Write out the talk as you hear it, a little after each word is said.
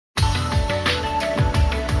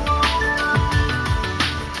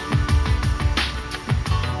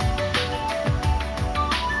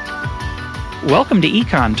Welcome to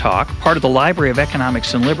Econ Talk, part of the Library of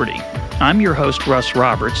Economics and Liberty. I'm your host, Russ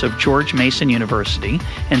Roberts of George Mason University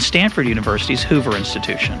and Stanford University's Hoover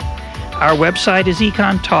Institution. Our website is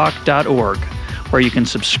econtalk.org, where you can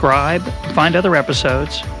subscribe, find other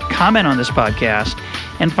episodes, comment on this podcast,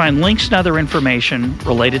 and find links and other information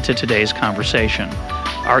related to today's conversation.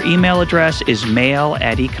 Our email address is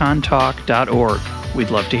mail@econtalk.org.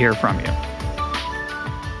 We'd love to hear from you.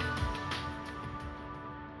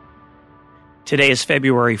 Today is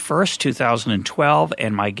February 1st, 2012,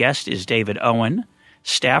 and my guest is David Owen,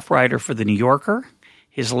 staff writer for The New Yorker.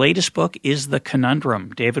 His latest book is The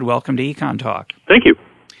Conundrum. David, welcome to Econ Talk. Thank you.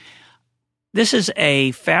 This is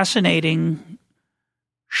a fascinating,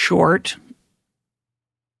 short,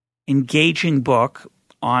 engaging book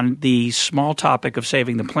on the small topic of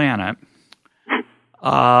saving the planet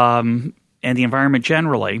and the environment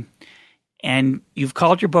generally. And you've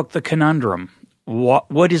called your book The Conundrum.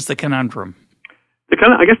 What is The Conundrum?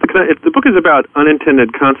 The book is about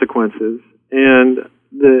unintended consequences, and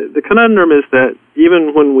the conundrum is that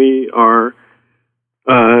even when we are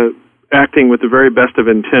acting with the very best of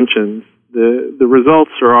intentions, the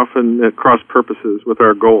results are often at cross purposes with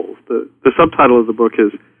our goals. The subtitle of the book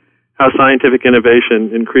is How Scientific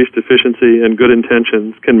Innovation, Increased Efficiency, and Good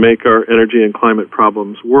Intentions Can Make Our Energy and Climate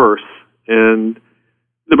Problems Worse. And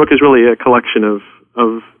the book is really a collection of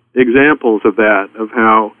examples of that, of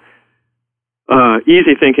how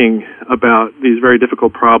easy thinking about these very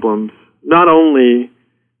difficult problems not only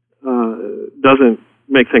doesn't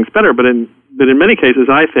make things better, but in many cases,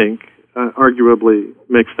 I think, arguably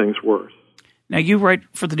makes things worse. Now, you write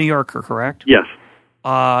for The New Yorker, correct? Yes.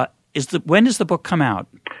 When does the book come out?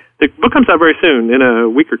 The book comes out very soon, in a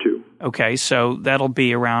week or two. Okay, so that'll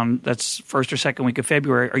be that's first or second week of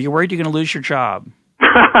February. Are you worried you're going to lose your job?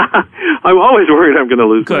 I'm always worried I'm going to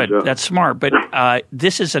lose my job. Good, that's smart. But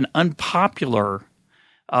this is an unpopular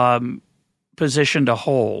position to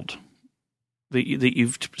hold that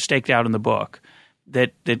you've staked out in the book,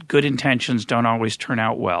 that good intentions don't always turn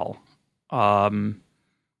out well.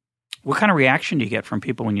 What kind of reaction do you get from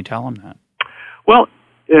people when you tell them that? Well,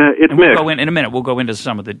 it's mixed. In a minute, we'll go into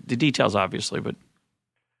some of the details, obviously. And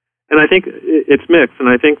I think it's mixed, and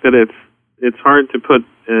I think that it's hard to put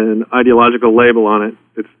an ideological label on it.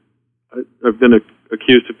 I've been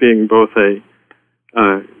accused of being both a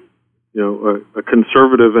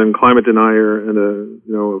conservative and climate denier and a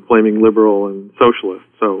flaming liberal and socialist.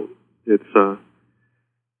 So it's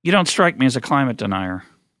you don't strike me as a climate denier.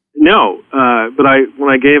 No, but when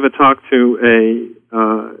I gave a talk to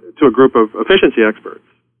a group of efficiency experts,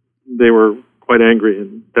 they were quite angry,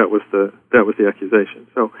 and that was the accusation.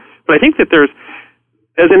 So, but I think that there's,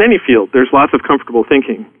 as in any field, there's lots of comfortable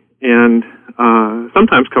thinking, and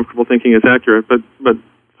sometimes comfortable thinking is accurate, but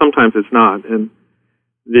sometimes it's not. And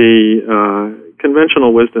the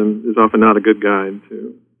conventional wisdom is often not a good guide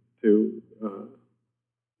to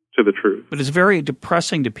the truth. But it's very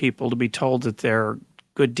depressing to people to be told that their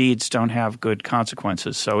good deeds don't have good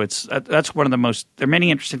consequences. So that's one of the most. There are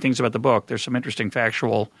many interesting things about the book. There's some interesting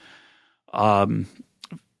factual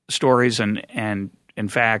stories and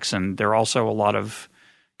facts, and there are also a lot of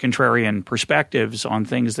contrarian perspectives on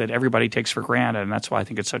things that everybody takes for granted, and that's why I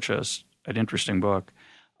think it's such an interesting book.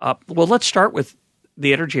 Well, let's start with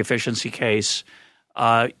the energy efficiency case.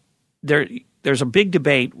 There's a big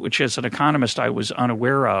debate, which as an economist I was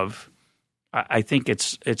unaware of. I think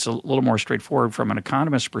it's a little more straightforward from an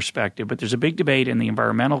economist's perspective, but there's a big debate in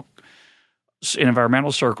environmental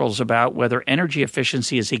circles about whether energy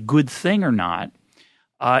efficiency is a good thing or not.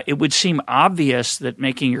 It would seem obvious that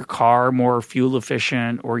making your car more fuel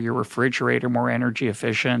efficient or your refrigerator more energy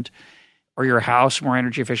efficient or your house more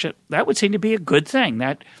energy efficient, that would seem to be a good thing.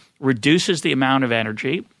 That reduces the amount of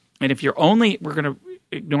energy. And if we're going to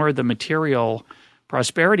ignore the material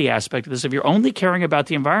prosperity aspect of this, if you're only caring about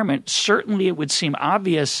the environment, certainly it would seem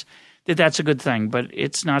obvious that that's a good thing, but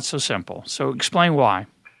it's not so simple. So explain why.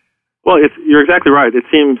 Well, you're exactly right. It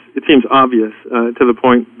seems obvious to the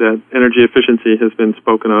point that energy efficiency has been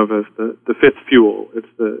spoken of as the fifth fuel. It's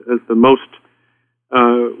as the most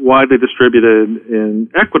widely distributed and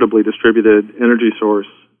equitably distributed energy source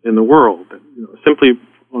in the world. Simply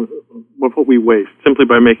with what we waste, simply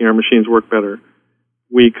by making our machines work better,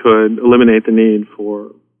 we could eliminate the need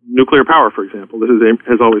for nuclear power, for example. This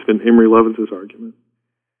has always been Amory Lovins' argument.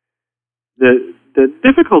 The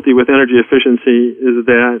difficulty with energy efficiency is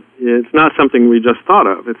that it's not something we just thought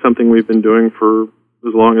of. It's something we've been doing for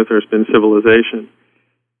as long as there's been civilization.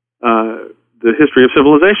 The history of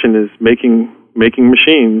civilization is making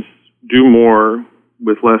machines do more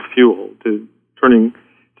with less fuel,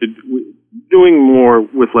 doing more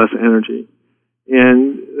with less energy.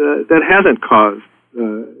 And that hasn't caused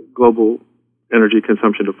global energy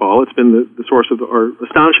consumption to fall. It's been the source of our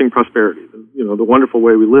astonishing prosperity, the wonderful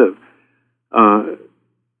way we live.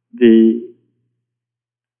 The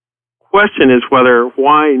question is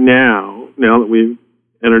why now that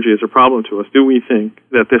energy is a problem to us, do we think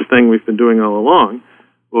that this thing we've been doing all along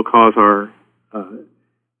will cause our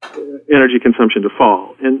energy consumption to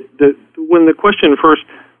fall? And when the question first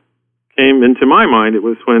came into my mind, it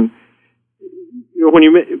was when there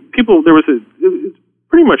was it's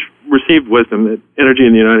pretty much received wisdom that energy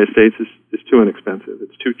in the United States is too inexpensive.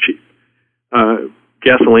 It's too cheap.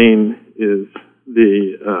 Gasoline is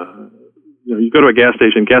you go to a gas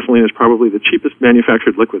station, gasoline is probably the cheapest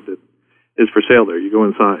manufactured liquid that is for sale there. You go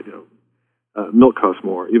inside, milk costs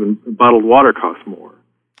more, even bottled water costs more.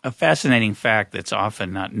 A fascinating fact that's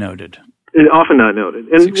often not noted. Often not noted.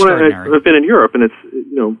 And when I've been in Europe, and it's,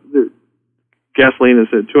 gasoline is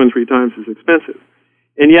 2 and 3 times as expensive.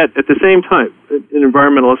 And yet, at the same time, an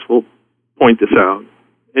environmentalist will point this out,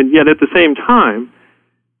 and yet at the same time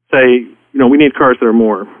say, we need cars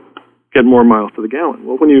that get more miles to the gallon.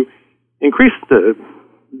 Well, when you increase the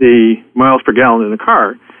miles per gallon in a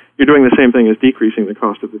car, you're doing the same thing as decreasing the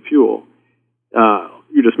cost of the fuel.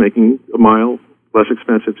 You're just making a mile less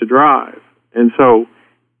expensive to drive. And so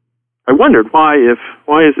I wondered why is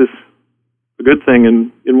this a good thing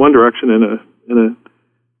in one direction and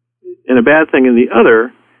a bad thing in the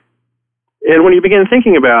other? And when you begin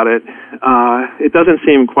thinking about it, it doesn't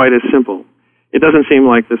seem quite as simple. It doesn't seem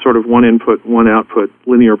like the sort of one input, one output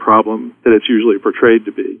linear problem that it's usually portrayed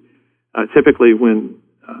to be. Typically when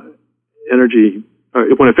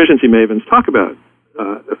when efficiency mavens talk about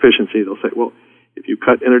efficiency, they'll say, well, if you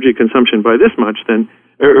cut energy consumption by this much,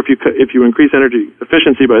 or if you increase energy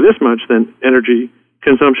efficiency by this much, then energy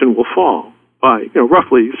consumption will fall by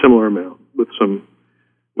roughly a similar amount with some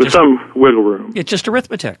wiggle room. It's just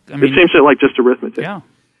arithmetic. It seems like just arithmetic. Yeah.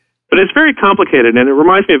 But it's very complicated, and it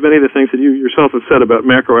reminds me of many of the things that you yourself have said about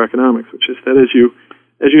macroeconomics, which is that as you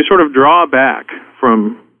sort of draw back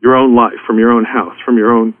from your own life, from your own house, from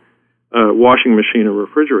your own washing machine or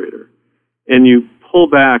refrigerator, and you pull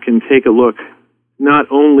back and take a look not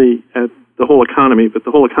only at the whole economy, but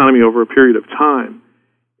the whole economy over a period of time,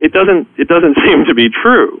 it doesn't seem to be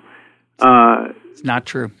true. It's not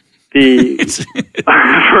true. For example,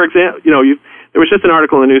 there was just an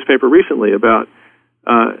article in the newspaper recently about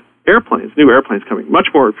new airplanes coming, much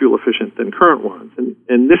more fuel efficient than current ones,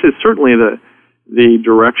 and this is certainly the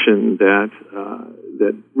direction that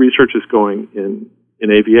research is going in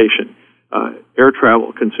aviation. Air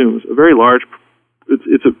travel consumes a very large.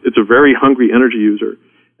 It's a very hungry energy user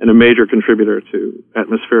and a major contributor to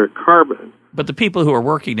atmospheric carbon. But the people who are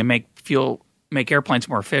working to make airplanes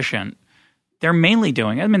more efficient, they're mainly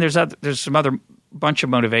doing it. I mean, there's some other bunch of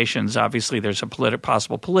motivations. Obviously, there's a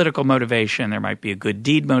possible political motivation. There might be a good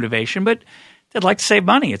deed motivation, but they'd like to save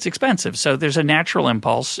money. It's expensive. So there's a natural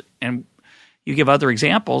impulse, and you give other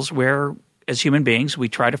examples where, as human beings, we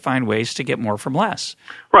try to find ways to get more from less.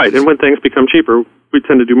 Right, and when things become cheaper, we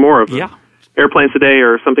tend to do more of them. Yeah. Airplanes today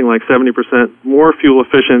are something like 70% more fuel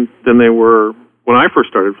efficient than they were when I first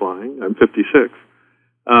started flying. I'm 56.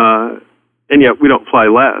 And yet we don't fly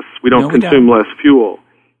less. We don't consume less fuel.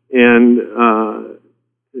 And,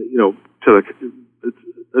 to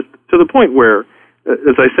the point where,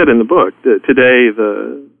 as I said in the book, today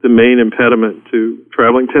the main impediment to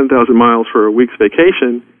traveling 10,000 miles for a week's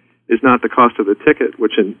vacation is not the cost of the ticket,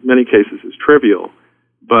 which in many cases is trivial,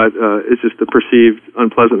 but it's just the perceived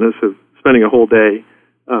unpleasantness of spending a whole day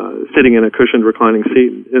sitting in a cushioned reclining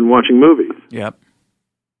seat and watching movies. Yep.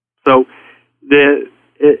 So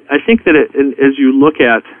I think that as you look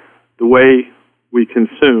at the way we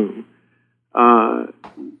consume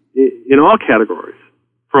in all categories,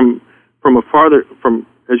 from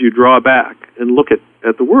as you draw back and look at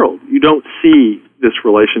the world, you don't see this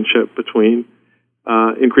relationship between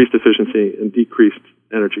increased efficiency and decreased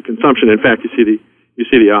energy consumption. In fact, you see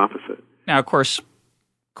the opposite. Now, of course,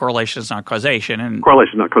 correlation is not causation, and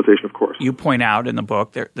correlation is not causation, of course. You point out in the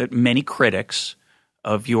book that many critics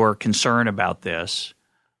of your concern about this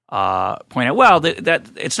point out,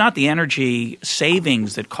 that it's not the energy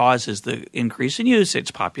savings that causes the increase in use;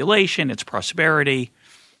 it's population, it's prosperity.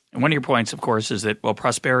 And one of your points, of course, is that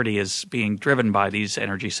prosperity is being driven by these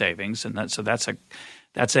energy savings, and that's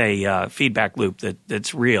a feedback loop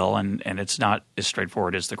that's real, and it's not as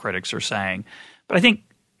straightforward as the critics are saying. But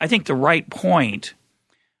I think the right point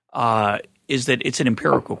is that it's an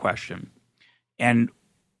empirical question, and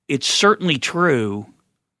it's certainly true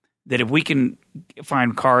that if we can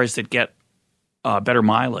find cars that get better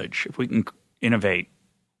mileage, if we can innovate,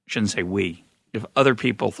 I shouldn't say we, if other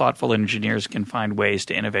people, thoughtful engineers, can find ways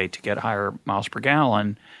to innovate to get higher miles per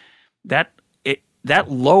gallon, that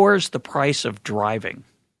lowers the price of driving.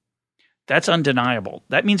 That's undeniable.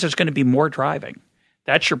 That means there's going to be more driving.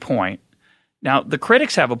 That's your point. Now, the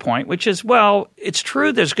critics have a point, which is, well, it's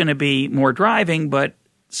true there's going to be more driving, but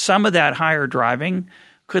some of that higher driving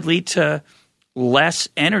could lead to less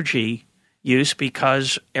energy use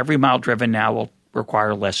because every mile driven now will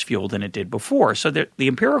require less fuel than it did before. So the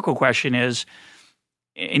empirical question is,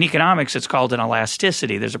 in economics, it's called an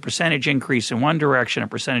elasticity. There's a percentage increase in one direction, a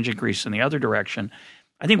percentage increase in the other direction.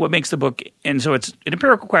 I think what makes the book – and so it's an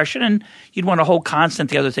empirical question, and you'd want to hold constant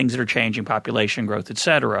the other things that are changing, population growth, et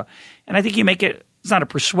cetera. And I think you make it – it's not a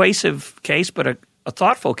persuasive case, but a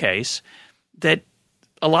thoughtful case that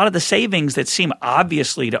a lot of the savings that seem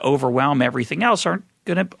obviously to overwhelm everything else aren't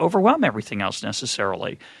going to overwhelm everything else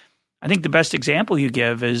necessarily. I think the best example you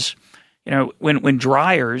give is, when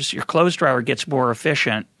dryers, your clothes dryer gets more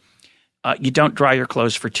efficient, you don't dry your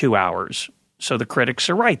clothes for 2 hours. So the critics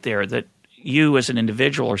are right there that you as an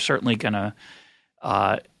individual are certainly going to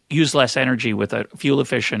use less energy with a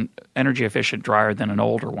energy-efficient dryer than an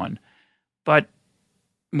older one. But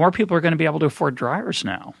more people are going to be able to afford dryers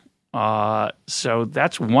now. So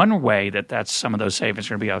that's one way that's some of those savings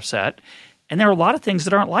are going to be offset. And there are a lot of things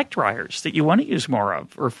that aren't like dryers that you want to use more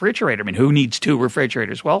of. Refrigerator. I mean, who needs 2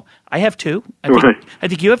 refrigerators? Well, I have 2. I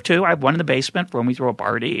think you have 2. I have one in the basement for when we throw a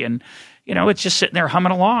party. And, it's just sitting there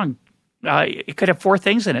humming along. It could have 4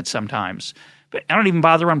 things in it sometimes. But I don't even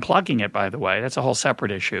bother unplugging it, by the way. That's a whole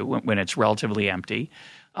separate issue when it's relatively empty.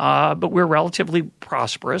 But we're relatively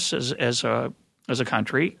prosperous as a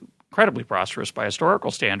country, incredibly prosperous by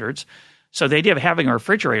historical standards. So the idea of having a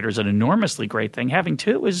refrigerator is an enormously great thing. Having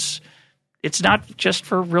 2 it's not just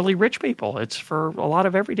for really rich people. It's for a lot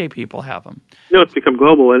of everyday people have them. It's become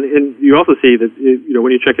global. And you also see that,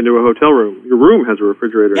 when you check into a hotel room, your room has a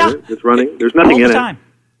refrigerator in it. It's running. There's nothing in it. All the time.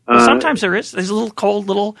 Well, sometimes there is. There's a little cold,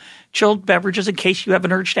 little chilled beverages in case you have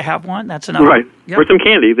an urge to have one. That's another. Right. Yep. Or some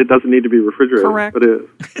candy that doesn't need to be refrigerated. Correct. But it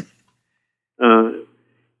is.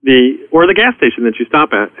 The gas station that you stop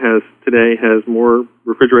at has more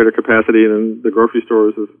refrigerator capacity than the grocery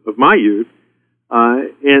stores of my youth.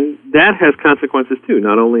 And that has consequences too,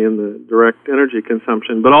 not only in the direct energy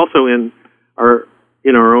consumption, but also in our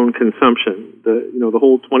own consumption. The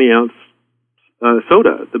whole 20-ounce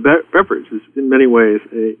soda, the beverage, is in many ways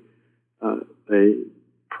a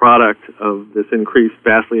product of this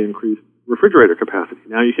vastly increased refrigerator capacity.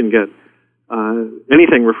 Now you can get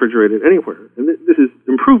anything refrigerated anywhere, and this has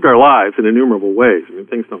improved our lives in innumerable ways. I mean,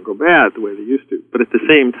 things don't go bad the way they used to, but at the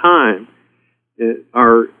same time,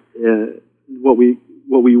 what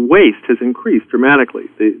we waste has increased dramatically.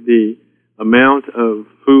 The amount of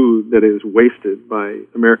food that is wasted by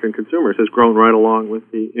American consumers has grown right along with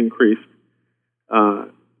the increased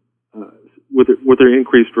with their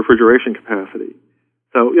increased refrigeration capacity.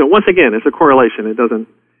 So once again, it's a correlation. It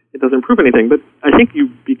doesn't prove anything, but I think you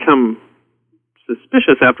become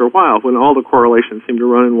suspicious after a while when all the correlations seem to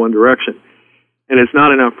run in one direction, and it's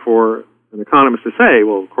not enough for an economist to say,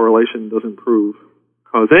 well, correlation doesn't prove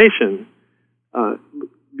causation.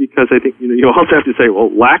 Because I think you also have to say, well,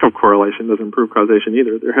 lack of correlation doesn't prove causation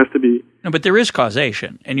either. There has to be no, but there is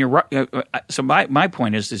causation, and you're right. So my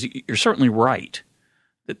point is you're certainly right.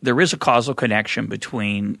 There is a causal connection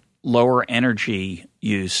between lower energy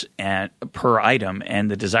use per item and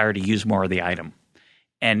the desire to use more of the item.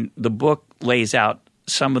 And the book lays out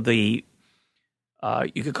some of the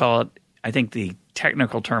you could call it. I think the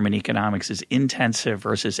technical term in economics is intensive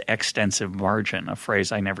versus extensive margin, a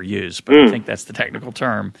phrase I never use, but I think that's the technical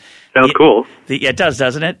term. Sounds cool. It does,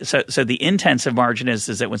 doesn't it? So the intensive margin is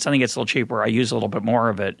that when something gets a little cheaper, I use a little bit more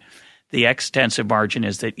of it. The extensive margin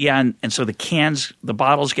is that, and so the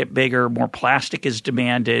bottles get bigger, more plastic is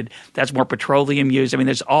demanded, that's more petroleum used. I mean,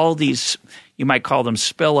 there's all these, you might call them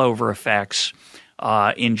spillover effects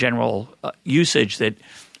in general usage that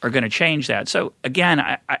are going to change that. So again,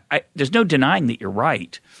 I there's no denying that you're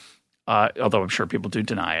right, although I'm sure people do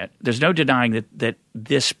deny it. There's no denying that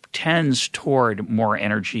this tends toward more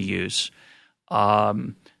energy use.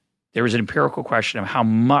 There is an empirical question of how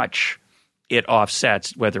much it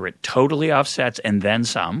offsets, whether it totally offsets and then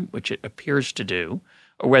some, which it appears to do,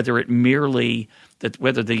 or whether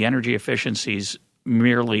whether the energy efficiencies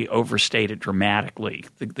merely overstated dramatically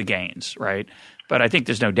the gains, right? But I think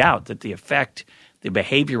there's no doubt that the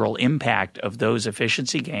behavioral impact of those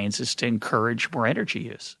efficiency gains is to encourage more energy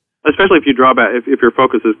use. Especially if you draw back, if your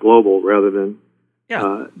focus is global rather than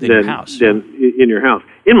your house. Than in your house.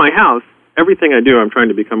 In my house, everything I do, I'm trying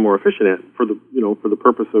to become more efficient at for the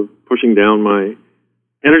purpose of pushing down my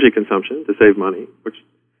energy consumption to save money, which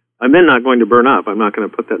I'm then not going to burn up. I'm not going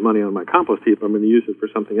to put that money on my compost heap. I'm going to use it for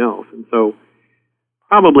something else. And so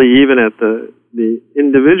probably even at the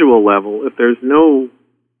individual level, if there's no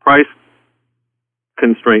price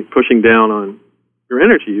constraint pushing down on your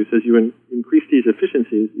energy use, as you increase these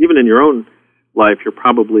efficiencies, even in your own life, you're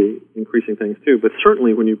probably increasing things too. But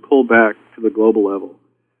certainly when you pull back to the global level,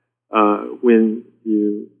 when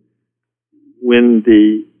the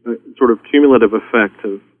sort of cumulative effect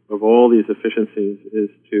of all these efficiencies is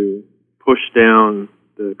to push down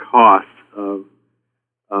the cost of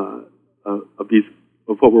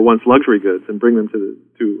what were once luxury goods and bring them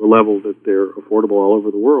to a level that they're affordable all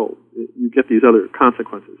over the world, you get these other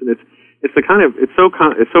consequences. And it's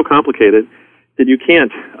so complicated that you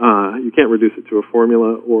can't reduce it to a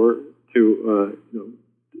formula or to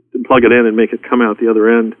plug it in and make it come out the other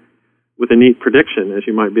end with a neat prediction, as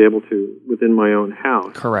you might be able to within my own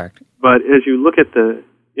house. Correct. But as you look at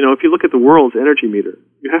if you look at the world's energy meter,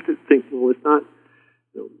 you have to think, well, it's not,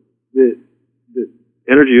 the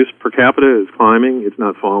energy use per capita is climbing, it's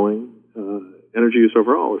not falling. Energy use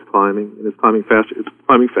overall is climbing, and it's climbing faster. It's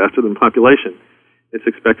climbing faster than population. It's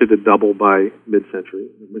expected to double by mid-century.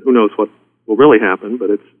 I mean, who knows what will really happen, but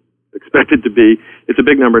it's expected to be, it's a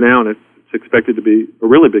big number now, and it's expected to be a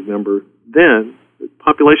really big number then.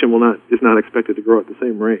 Population is not expected to grow at the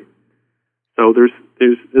same rate. So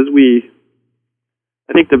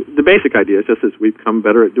I think the basic idea is just as we become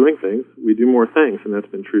better at doing things, we do more things, and that's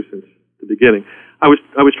been true since the beginning. I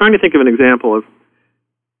was trying to think of an example of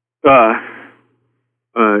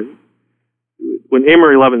when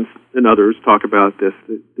Amory Lovins and others talk about this.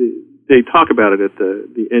 They talk about it at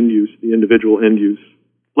the end use, the individual end use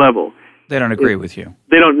level. They don't agree with you.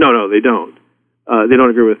 They don't. No, they don't. They don't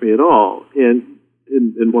agree with me at all. And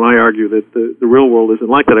when I argue that the real world isn't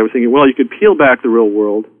like that, I was thinking, well, you could peel back the real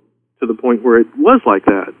world to the point where it was like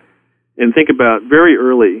that, and think about very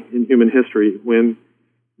early in human history when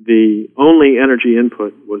the only energy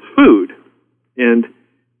input was food, and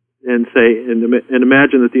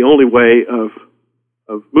imagine that the only way of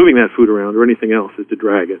moving that food around or anything else is to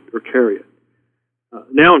drag it or carry it.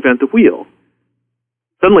 Now invent the wheel.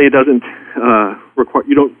 Suddenly it doesn't require,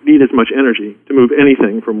 you don't need as much energy to move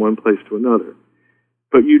anything from one place to another.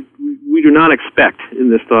 But we do not expect in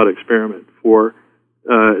this thought experiment for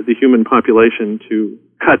the human population to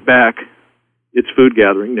cut back its food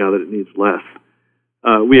gathering now that it needs less.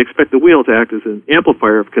 We expect the wheel to act as an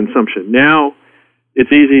amplifier of consumption. Now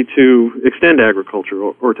it's easy to extend agriculture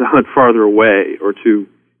or to hunt farther away or to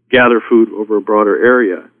gather food over a broader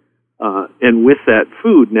area. And with that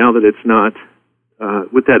food, now that it's not,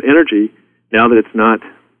 with that energy, now that it's not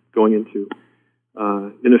going into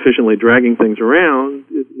inefficiently dragging things around,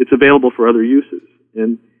 it's available for other uses.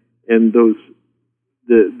 And those,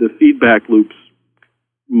 the feedback loops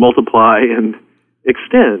multiply and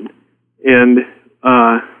extend. And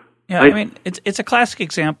I mean, it's a classic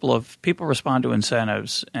example of people respond to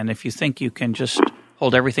incentives, and if you think you can just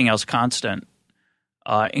hold everything else constant,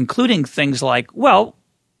 including things like, well,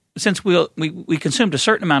 since we consumed a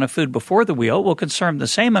certain amount of food before the wheel, we'll consume the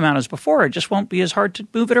same amount as before. It just won't be as hard to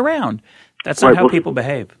move it around. That's not how people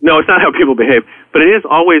behave. No, it's not how people behave. But it is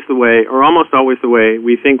always the way, or almost always the way,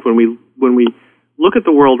 we think when we look at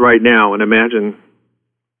the world right now and imagine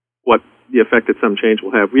what the effect that some change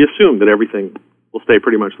will have. We assume that everything will stay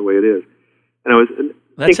pretty much the way it is. And I was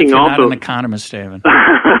that's thinking if you're also not an economist, David.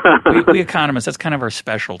 we economists, that's kind of our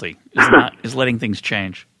specialty, is letting things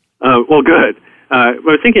change. Well, good. I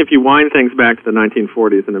was thinking if you wind things back to the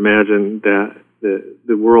 1940s and imagine that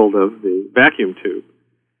the world of the vacuum tube,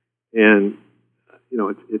 and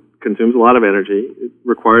it consumes a lot of energy, it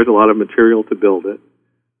requires a lot of material to build it,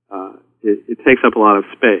 it takes up a lot of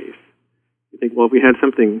space. You think, well, if we had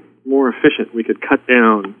something more efficient, we could cut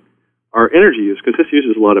down our energy use, because this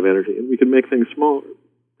uses a lot of energy, and we could make things smaller.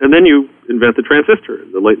 And then you invent the transistor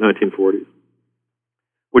in the late 1940s,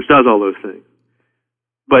 which does all those things.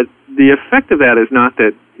 But the effect of that is not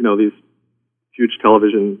that, these huge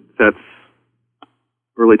television sets,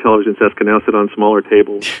 early television sets can now sit on smaller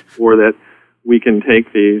tables, or that we can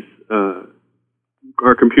take these,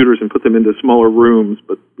 our computers and put them into smaller rooms,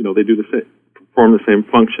 but, they do perform the same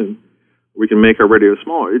function. We can make our radio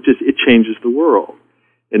smaller. It changes the world.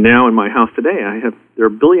 And now in my house today, there are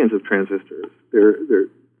billions of transistors. They're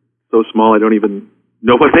so small I don't even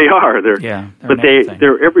know what they are.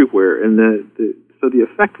 They're everywhere. And so the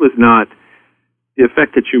effect was not the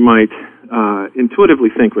effect that you might intuitively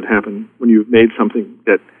think would happen when you've made something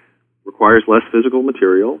that requires less physical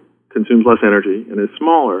material, consumes less energy, and is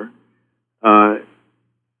smaller.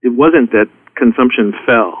 It wasn't that consumption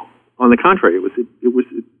fell. On the contrary,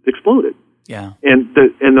 it exploded. Yeah. And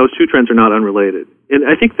those two trends are not unrelated. and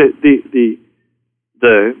I think that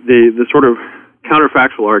the sort of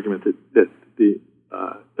counterfactual argument that the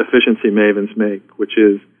efficiency mavens make, which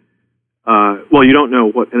is, well, you don't know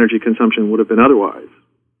what energy consumption would have been otherwise.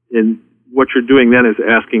 And what you're doing then is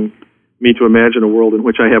asking me to imagine a world in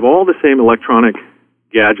which I have all the same electronic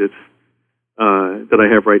gadgets that I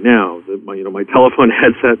have right now. My telephone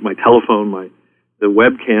headset, my telephone, the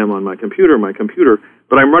webcam on my computer,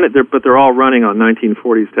 but they're all running on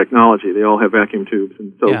 1940s technology. They all have vacuum tubes,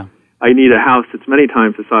 and so I need a house that's many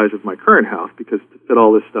times the size of my current house because to fit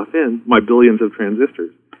all this stuff in, my billions of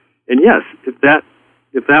transistors. And yes, if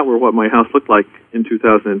that were what my house looked like in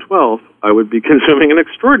 2012, I would be consuming an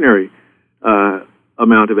extraordinary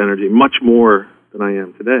amount of energy, much more than I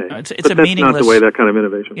am today. It's but that's not the way that kind of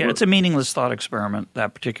innovation works. It's a meaningless thought experiment,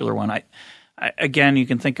 that particular one. I again, you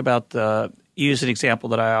can think about use an example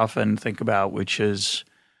that I often think about, which is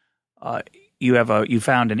you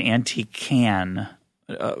found an antique can,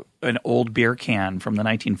 an old beer can from the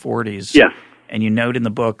 1940s. Yes. And you note in the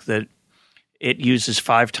book that it uses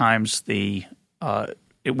 5 times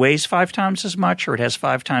it weighs 5 times as much, or it has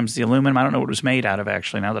 5 times the aluminum. I don't know what it was made out of,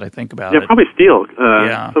 actually, now that I think about it. Yeah, probably steel.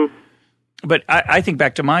 But I think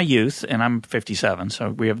back to my youth, and I'm 57, so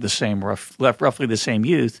we have the same roughly the same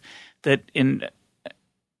youth, that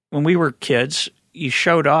when we were kids, you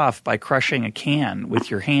showed off by crushing a can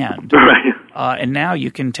with your hand. Right. And now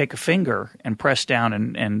you can take a finger and press down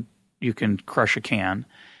and you can crush a can.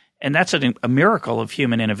 And that's a miracle of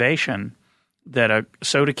human innovation, that a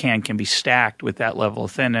soda can be stacked with that level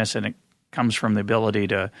of thinness, and it comes from the ability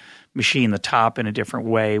to machine the top in a different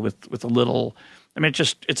way with a little – I mean,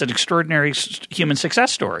 it's an extraordinary human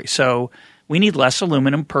success story. So we need less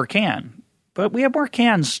aluminum per can. But we have more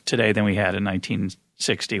cans today than we had in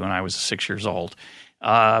 1960 when I was 6 years old.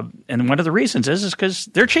 And one of the reasons is because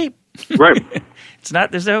they're cheap. Right. It's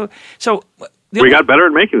not – there's no – so – we got better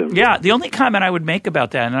at making them. Yeah. The only comment I would make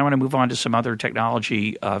about that, and I want to move on to some other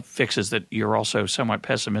technology fixes that you're also somewhat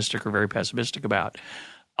pessimistic or very pessimistic about.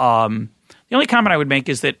 The only comment I would make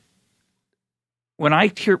is that when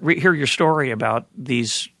I hear your story about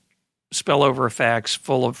these spillover effects,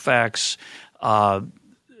 full effects,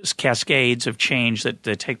 cascades of change that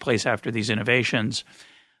take place after these innovations,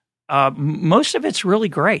 most of it's really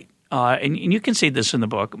great. And you can see this in the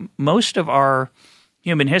book. Most of our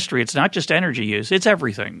human history, it's not just energy use, it's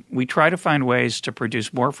everything. We try to find ways to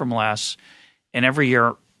produce more from less, and every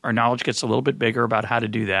year our knowledge gets a little bit bigger about how to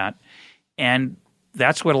do that. And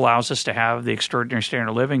that's what allows us to have the extraordinary standard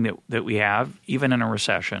of living that we have, even in a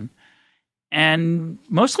recession. And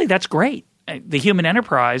mostly that's great. The human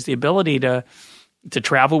enterprise, the ability to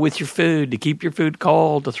travel with your food, to keep your food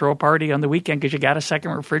cold, to throw a party on the weekend because you got a second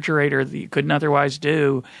refrigerator that you couldn't otherwise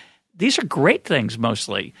do. These are great things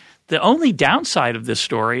mostly. The only downside of this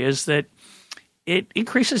story is that it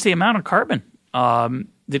increases the amount of carbon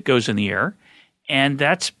that goes in the air, and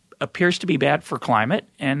that appears to be bad for climate,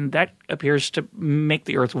 and that appears to make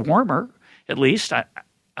the Earth warmer, at least.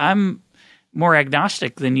 I'm more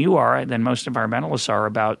agnostic than you are, than most environmentalists are,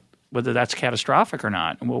 about whether that's catastrophic or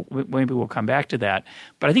not. And maybe we'll come back to that.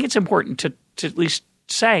 But I think it's important to at least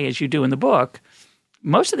say, as you do in the book,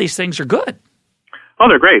 most of these things are good. Oh,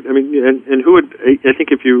 they're great. I mean, and who would? I think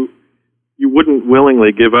if you wouldn't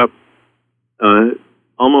willingly give up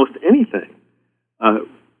almost anything.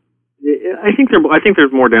 I think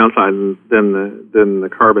there's more downside than the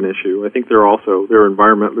carbon issue. I think there are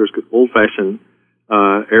environmental. There's old-fashioned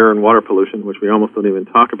air and water pollution, which we almost don't even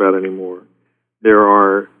talk about anymore. There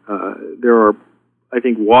are. I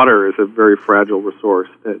think water is a very fragile resource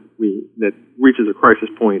that reaches a crisis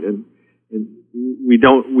point, and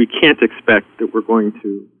we can't expect that we're going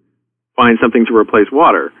to find something to replace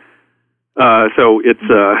water. So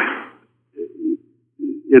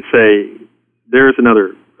there's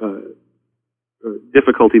another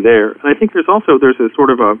difficulty there. And I think there's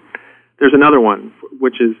another one,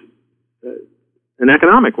 which is an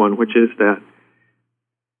economic one, which is that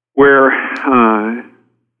where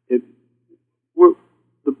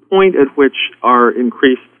the point at which our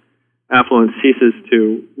increased affluence ceases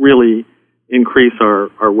to really increase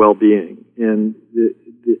our well-being, and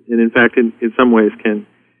in fact, in some ways, can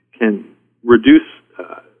reduce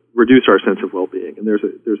our sense of well-being. And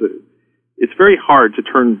it's very hard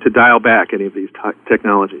to dial back any of these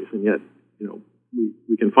technologies, and yet,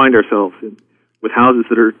 we can find ourselves with houses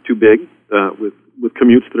that are too big, with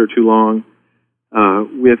commutes that are too long,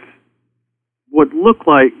 with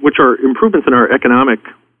which are improvements in our economic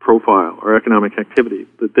profile, our economic activity,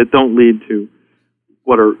 but that don't lead to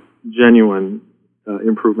what are genuine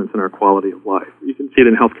improvements in our quality of life. You can see it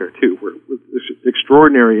in healthcare too, where with this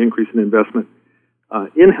extraordinary increase in investment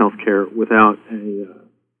in healthcare without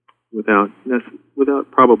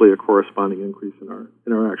probably a corresponding increase in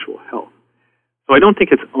our actual health. So I don't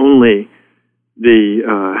think it's only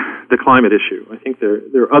the climate issue. I think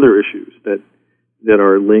there are other issues that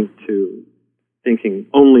are linked to thinking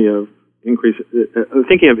only of increase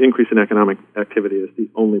in economic activity as the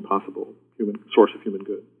only possible source of human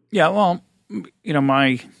good. Yeah, well,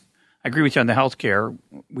 I agree with you on the healthcare.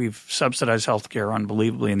 We've subsidized healthcare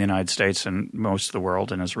unbelievably in the United States and most of the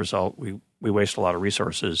world, and as a result, we waste a lot of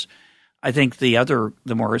resources. I think the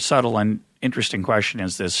more subtle and interesting question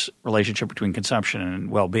is this relationship between consumption and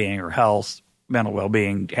well-being or health, mental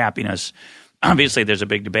well-being, happiness. Obviously, there's a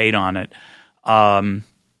big debate on it. I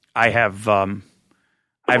have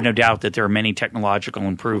no doubt that there are many technological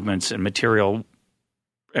improvements and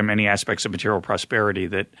many aspects of material prosperity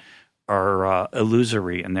that are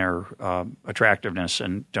illusory in their attractiveness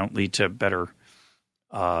and don't lead to better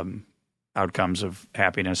outcomes of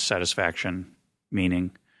happiness, satisfaction,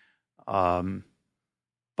 meaning.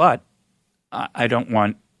 But I don't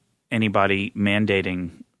want anybody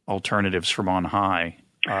mandating alternatives from on high.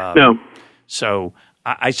 No. So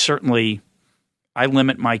I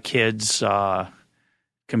limit my kids'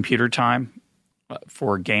 computer time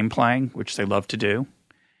for game playing, which they love to do.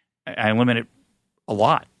 I limit it a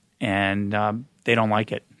lot, and they don't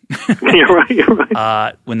like it. You're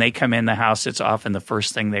right. When they come in the house, it's often the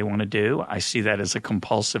first thing they want to do. I see that as a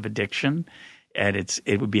compulsive addiction, and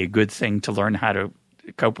it would be a good thing to learn how to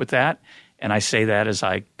cope with that. And I say that as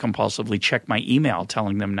I compulsively check my email,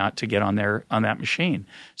 telling them not to get on that machine.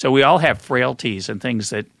 So we all have frailties and things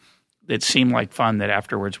that seem like fun that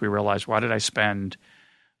afterwards we realize, why did I spend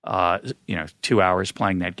 2 hours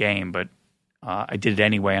playing that game? But I did it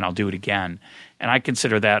anyway, and I'll do it again. And I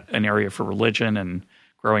consider that an area for religion and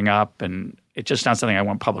growing up, and it's just not something I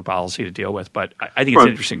want public policy to deal with. But I think it's an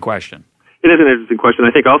interesting question. It is an interesting question.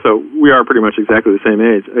 I think also we are pretty much exactly the same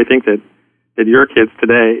age. I think that your kids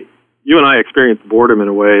today, you and I experience boredom in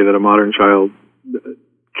a way that a modern child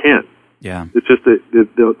can't. Yeah. It's just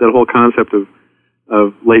that whole concept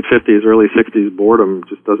of late 50s, early 60s boredom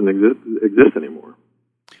just doesn't exist anymore.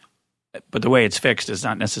 But the way it's fixed is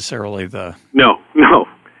not necessarily the... No.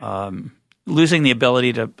 Losing the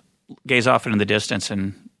ability to gaze off into the distance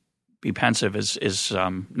and be pensive is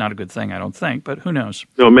not a good thing, I don't think, but who knows?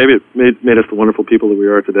 No, maybe it made us the wonderful people that we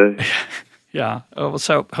are today. Yeah. Oh,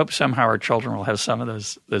 so hope somehow our children will have some of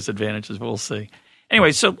those advantages. We'll see.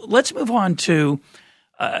 Anyway, so let's move on to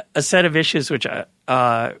a set of issues which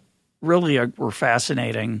really were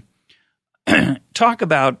fascinating. Talk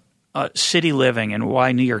about city living and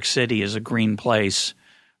why New York City is a green place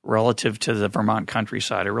relative to the Vermont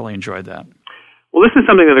countryside. I really enjoyed that. Well, this is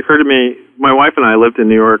something that occurred to me. My wife and I lived in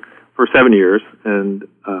New York for 7 years, and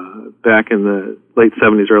back in the late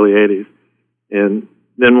 70s, early 80s. And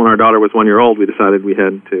then when our daughter was 1 year old, we decided we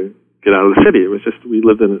had to get out of the city. It was just, we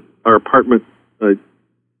lived in our apartment,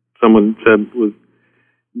 someone said, was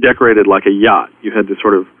decorated like a yacht. You had to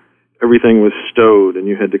everything was stowed, and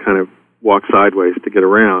you had to kind of walk sideways to get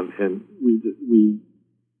around. And we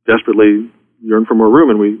desperately yearned for more room,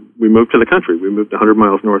 and we moved to the country. We moved 100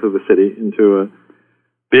 miles north of the city into a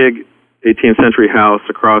big 18th century house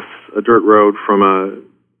across a dirt road from a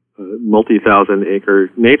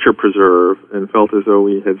multi-thousand-acre nature preserve, and felt as though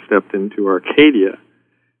we had stepped into Arcadia.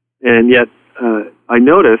 And yet, I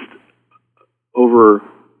noticed over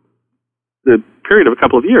the period of a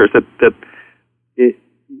couple of years that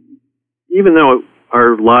even though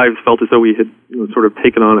our lives felt as though we had sort of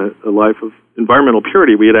taken on a life of environmental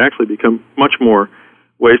purity, we had actually become much more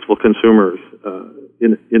wasteful consumers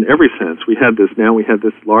in every sense. We had this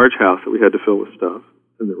large house that we had to fill with stuff,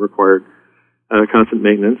 and that required constant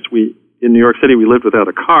maintenance. In New York City, we lived without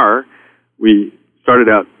a car. We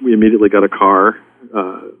immediately got a car,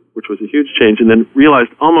 which was a huge change, and then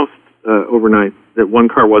realized almost overnight that one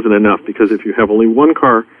car wasn't enough, because if you have only one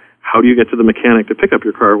car, how do you get to the mechanic to pick up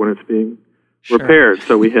your car when it's being repaired?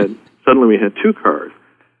 So suddenly we had two cars.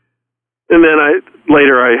 And then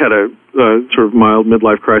later I had a sort of mild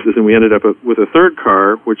midlife crisis, and we ended up with a third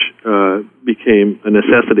car, which became a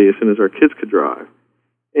necessity as soon as our kids could drive.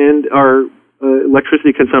 And our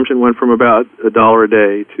electricity consumption went from about $1 a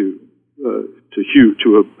day to a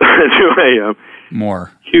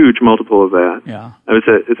more huge multiple of that. Yeah,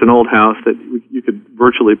 it's an old house that you could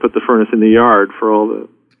virtually put the furnace in the yard for all the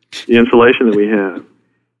insulation that we have.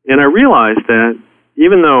 And I realized that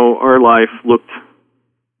even though our life looked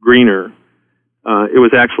greener, it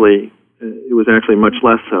was actually much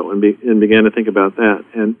less so, and began to think about that,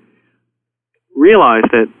 and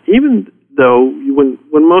realized that even though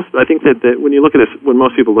when most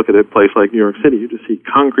people look at a place like New York City, you just see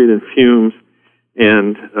concrete and fumes,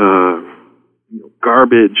 and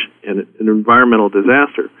garbage and an environmental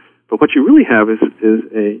disaster. But what you really have is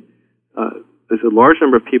a large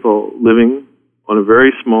number of people living on a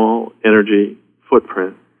very small energy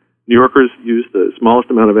footprint. New Yorkers use the smallest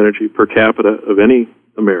amount of energy per capita of any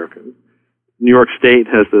American. New York State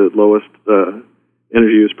has the lowest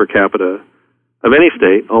energy use per capita of any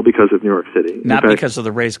state, all because of New York City. Not because of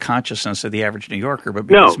the raised consciousness of the average New Yorker, but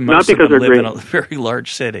because most of them live in a very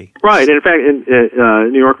large city. Right. And in fact,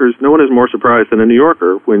 New Yorkers, no one is more surprised than a New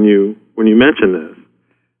Yorker when you mention this.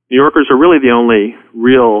 New Yorkers are really the only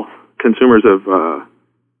real consumers of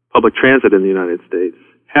public transit in the United States.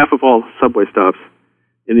 Half of all subway stops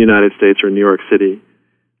in the United States are in New York City.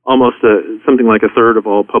 Almost something like a third of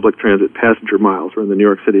all public transit passenger miles are in the New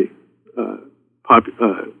York City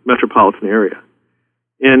metropolitan area.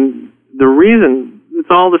 And the reason,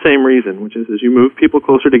 it's all the same reason, which is as you move people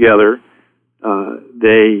closer together,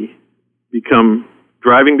 driving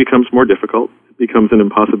becomes more difficult. It becomes an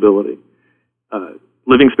impossibilure.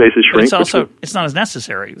 Living spaces shrink. But it's not as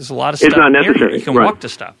necessary. There's a lot of stuff. It's not necessary. You can walk to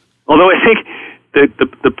stuff. Although I think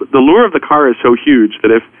the lure of the car is so huge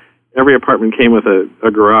that if every apartment came with a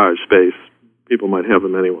garage space, people might have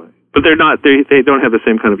them anyway. But they're not. They don't have the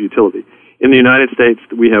same kind of utility. In the United States,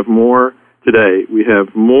 we have more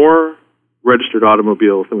registered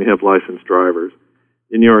automobiles than we have licensed drivers.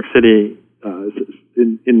 In New York City,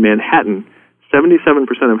 in Manhattan,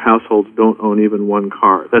 77% of households don't own even one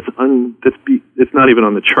car. It's not even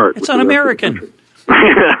on the chart. It's un-American.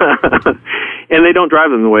 And they don't drive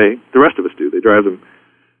them the way the rest of us do. They drive them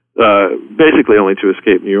basically only to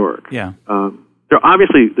escape New York. Yeah. There are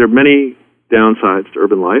many downsides to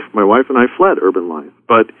urban life. My wife and I fled urban life,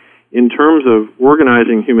 but in terms of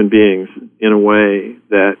organizing human beings in a way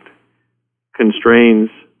that constrains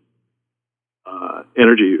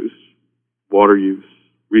energy use, water use,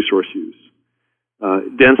 resource use,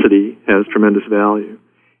 density has tremendous value,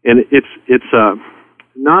 and it's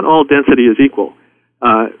not all density is equal.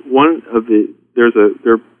 I've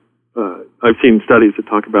seen studies that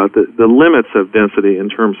talk about the limits of density in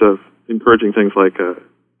terms of encouraging things like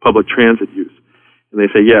public transit use, and they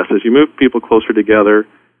say yes, as you move people closer together,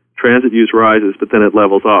 transit use rises, but then it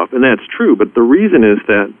levels off, and that's true. But the reason is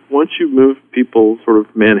that once you move people sort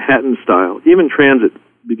of Manhattan style, even transit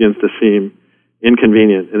begins to seem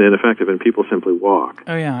inconvenient and ineffective, and people simply walk.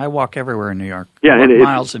 Oh yeah, I walk everywhere in New York. Yeah, and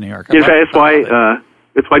miles in New York. In fact,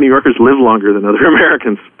 it's why New Yorkers live longer than other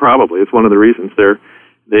Americans. Probably, it's one of the reasons. New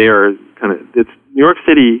York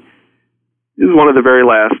City is one of the very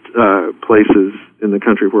last places in the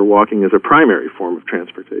country where walking is a primary form of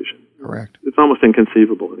transportation. Correct. It's almost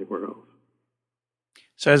inconceivable anywhere else.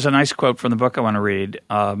 So there's a nice quote from the book I want to read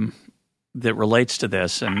that relates to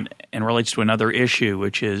this and relates to another issue,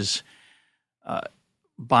 which is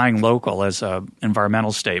buying local as an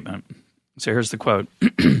environmental statement. So here's the quote.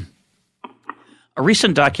 A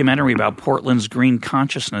recent documentary about Portland's green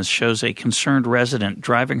consciousness shows a concerned resident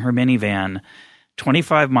driving her minivan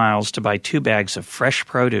 25 miles to buy 2 bags of fresh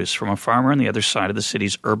produce from a farmer on the other side of the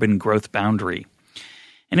city's urban growth boundary.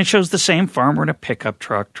 And it shows the same farmer in a pickup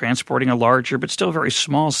truck transporting a larger but still very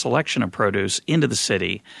small selection of produce into the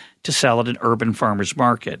city to sell at an urban farmer's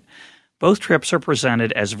market. Both trips are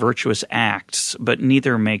presented as virtuous acts, but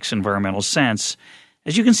neither makes environmental sense,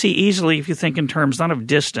 as you can see easily if you think in terms not of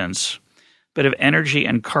distance, but of energy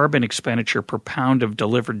and carbon expenditure per pound of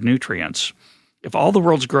delivered nutrients. If all the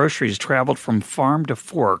world's groceries traveled from farm to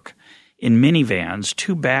fork in minivans,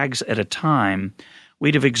 2 bags at a time,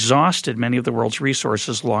 we'd have exhausted many of the world's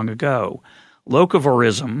resources long ago.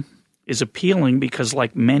 Locavorism is appealing because,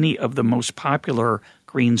 like many of the most popular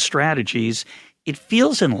green strategies, it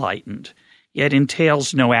feels enlightened, yet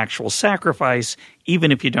entails no actual sacrifice,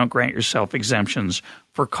 even if you don't grant yourself exemptions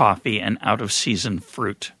for coffee and out-of-season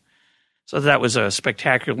fruit. So that was a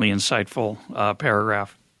spectacularly insightful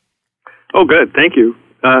paragraph. Oh, good. Thank you.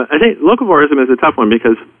 I think locavorism is a tough one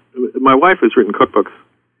because my wife, who's written cookbooks,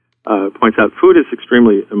 points out food is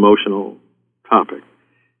extremely emotional topic.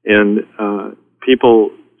 And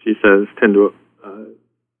people, she says, tend to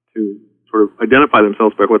sort of identify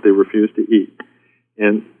themselves by what they refuse to eat.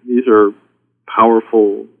 And these are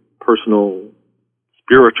powerful, personal,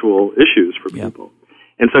 spiritual issues for people.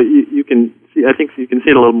 And so you can see, I think you can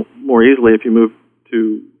see it a little more easily if you move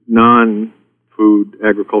to non-food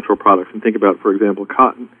agricultural products and think about, for example,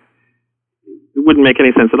 cotton. It wouldn't make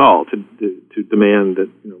any sense at all to demand that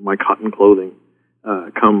my cotton clothing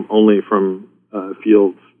come only from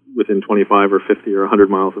fields within 25 or 50 or 100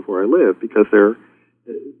 miles of where I live, because it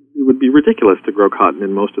would be ridiculous to grow cotton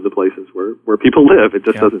in most of the places where people live. It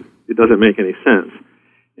just doesn't make any sense.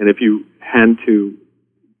 And if you had to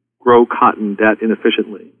grow cotton that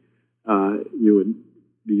inefficiently, you would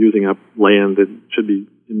be using up land that should be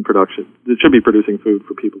in production. That should be producing food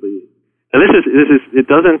for people to eat. And this is it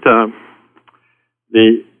doesn't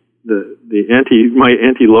the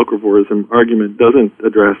anti-locavorism argument doesn't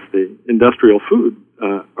address the industrial food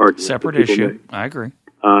argument. Separate issue. I agree.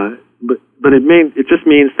 But it just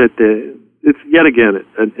means that it's yet again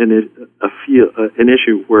an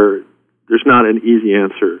issue where there's not an easy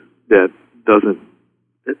answer that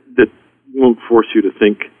won't force you to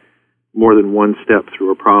think more than one step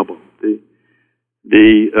through a problem.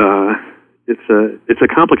 It's a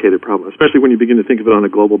complicated problem, especially when you begin to think of it on a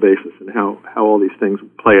global basis and how all these things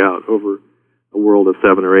play out over a world of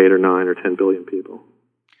 7 or 8 or 9 or 10 billion people.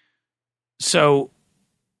 So,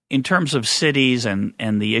 in terms of cities and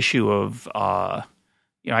the issue of, I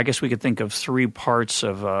guess we could think of 3 parts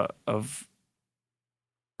of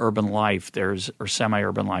urban life. Or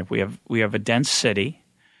semi-urban life. We have a dense city,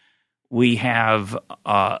 we have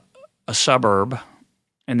a suburb,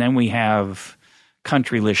 and then we have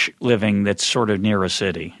country living that's sort of near a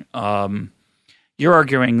city. You're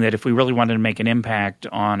arguing that if we really wanted to make an impact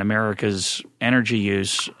on America's energy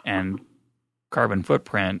use and carbon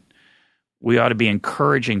footprint, we ought to be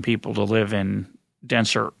encouraging people to live in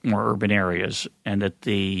denser, more urban areas, and that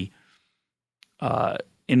the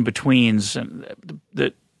in-betweens and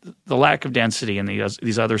the lack of density and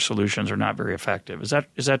these other solutions are not very effective. Is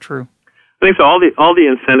that true? I think so. All the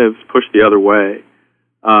incentives push the other way.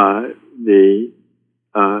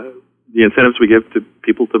 The incentives we give to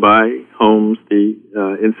people to buy homes, the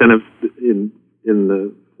incentives in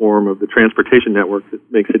the form of the transportation network that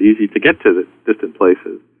makes it easy to get to the distant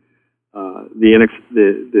places,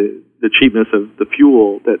 the cheapness of the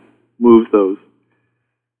fuel that moves the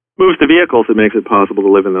vehicles that makes it possible to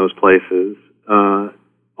live in those places.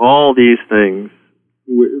 All these things,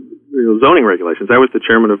 zoning regulations. I was the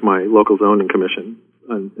chairman of my local zoning commission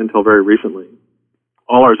until very recently.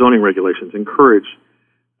 All our zoning regulations encourage,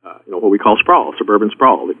 what we call sprawl, suburban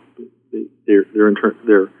sprawl.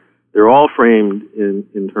 They're all framed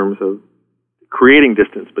in terms of creating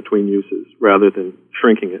distance between uses rather than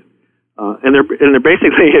shrinking it. And they're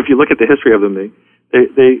basically, if you look at the history of them,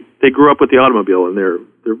 they grew up with the automobile, and their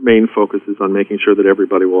main focus is on making sure that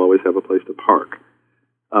everybody will always have a place to park.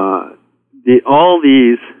 All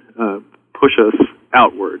these push us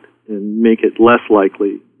outward and make it less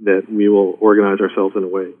likely that we will organize ourselves in a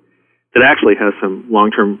way that actually has some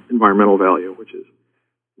long-term environmental value, which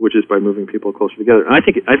is by moving people closer together. And I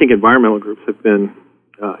think environmentalist groups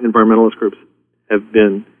have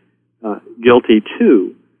been guilty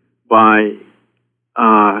too by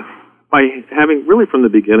having really from the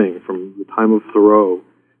beginning, from the time of Thoreau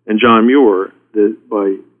and John Muir,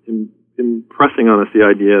 by impressing on us the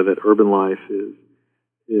idea that urban life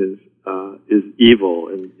is evil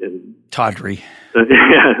and tawdry.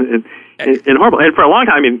 And horrible. And for a long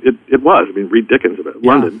time, it was. Read Dickens about it.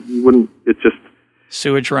 London. You wouldn't. It's just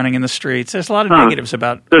sewage running in the streets. There's a lot of negatives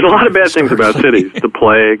about. There's a lot of bad things about cities. The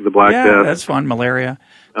plague, the Black Death. That's fun. Malaria,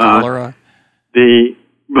 cholera.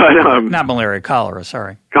 Not malaria, cholera.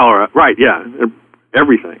 Sorry. Cholera. Right. Yeah.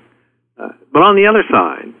 Everything. But on the other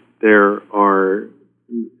side,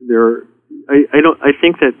 I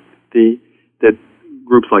think that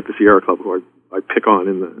groups like the Sierra Club, who I pick on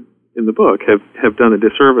in the book, have done a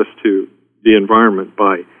disservice to the environment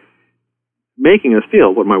by making us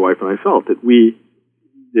feel what my wife and I felt, that we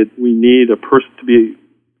need a person to be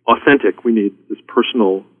authentic. We need this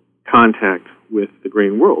personal contact with the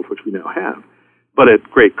green world, which we now have, but at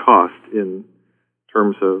great cost in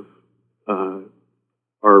terms of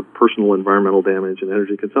our personal environmental damage and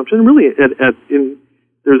energy consumption. And really,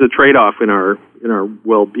 there's a trade-off in our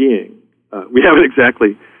well-being. We haven't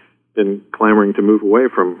exactly been clamoring to move away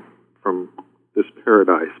from this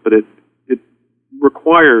paradise, but it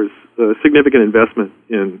requires a significant investment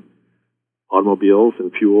in automobiles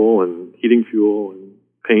and fuel and heating fuel and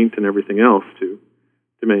paint and everything else to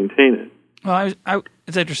maintain it. Well,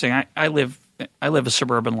 it's interesting. I live a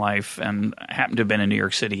suburban life, and I happened to have been in New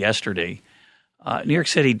York City yesterday. New York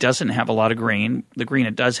City doesn't have a lot of green. The green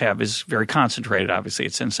it does have is very concentrated. Obviously,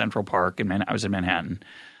 it's in Central Park, and I was in Manhattan.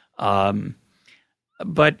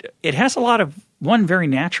 But it has a lot of one very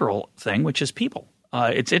natural thing, which is people.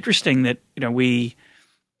 It's interesting that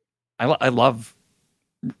I love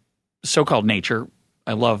so-called nature.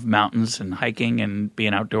 I love mountains and hiking and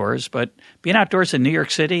being outdoors. But being outdoors in New York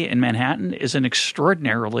City and Manhattan is an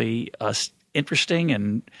extraordinarily interesting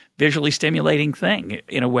and visually stimulating thing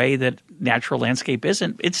in a way that natural landscape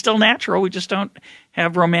isn't. It's still natural. We just don't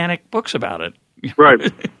have romantic books about it. Right.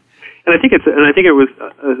 And I think it's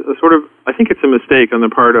a mistake on the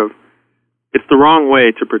part of it's the wrong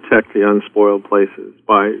way to protect the unspoiled places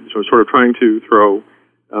by sort of trying to throw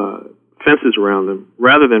fences around them,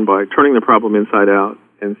 rather than by turning the problem inside out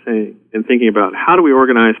and thinking about how do we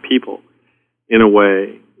organize people in a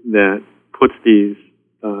way that puts these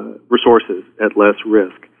resources at less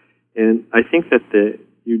risk. And I think that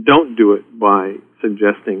you don't do it by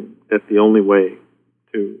suggesting that the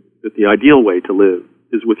ideal way to live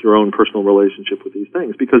is with your own personal relationship with these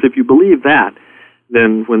things. Because if you believe that,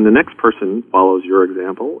 then when the next person follows your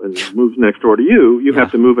example and moves next door to you, you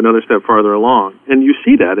have to move another step farther along. And you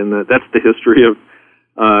see that that's the history of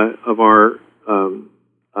our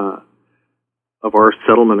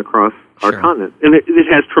settlement across our continent. And it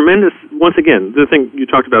has tremendous, once again, the thing you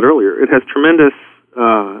talked about earlier, it's had tremendous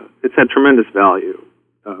value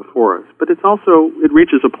for us. But it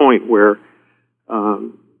reaches a point where,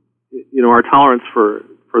 our tolerance for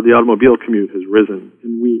the automobile commute has risen.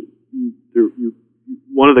 And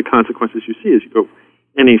one of the consequences you see is you go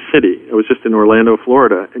any city. I was just in Orlando,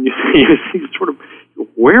 Florida, and you see sort of,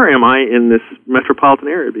 where am I in this metropolitan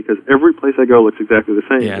area? Because every place I go looks exactly the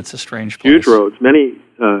same. Yeah, it's a strange place. Huge roads, many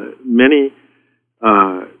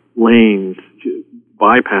lanes,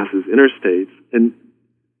 bypasses, interstates, and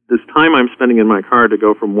this time I'm spending in my car to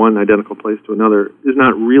go from one identical place to another is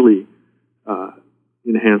not really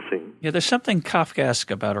enhancing. Yeah, there's something Kafkaesque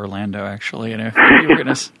about Orlando, actually. And if you were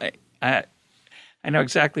going to, I know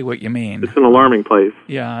exactly what you mean. It's an alarming place.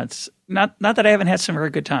 Yeah, it's not that I haven't had some very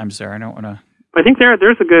good times there. I don't want to. I think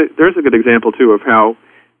there's a good example too of how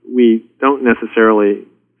we don't necessarily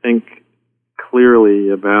think clearly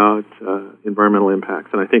about environmental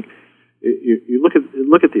impacts. And I think you look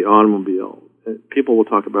at the automobile. People will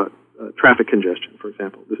talk about traffic congestion, for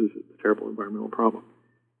example. This is a terrible environmental problem.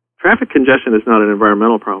 Traffic congestion is not an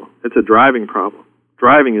environmental problem. It's a driving problem.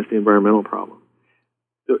 Driving is the environmental problem.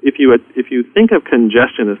 So if you think of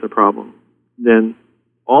congestion as the problem, then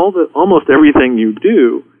almost everything you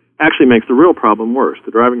do actually makes the real problem worse,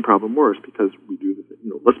 the driving problem worse, because we do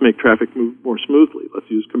let's make traffic move more smoothly. Let's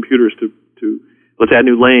use computers let's add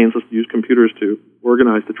new lanes. Let's use computers to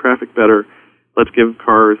organize the traffic better. Let's give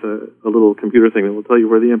cars a little computer thing that will tell you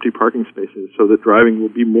where the empty parking space is, so that driving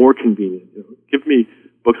will be more convenient. Give me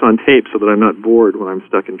books on tape so that I'm not bored when I'm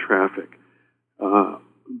stuck in traffic.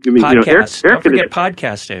 Give me podcasts. Don't forget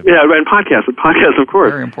podcasts, David. Yeah, and podcasts, of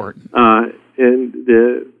course, very important. And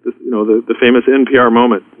the famous NPR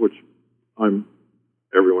moment, which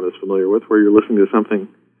everyone is familiar with, where you're listening to something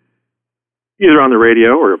either on the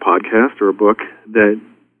radio or a podcast or a book that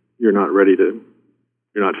you're not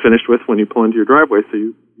finished with when you pull into your driveway, so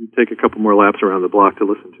you take a couple more laps around the block to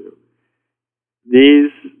listen to.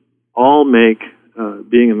 These all make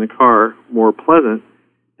being in the car more pleasant.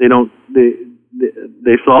 They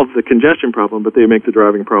solve the congestion problem, but they make the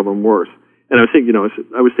driving problem worse. And I was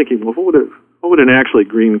thinking, well, what would an actually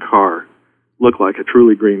green car look like, a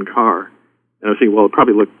truly green car? And I was thinking, well, it'd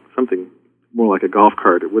probably look something more like a golf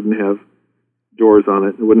cart. It wouldn't have doors on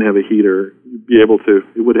it. It wouldn't have a heater.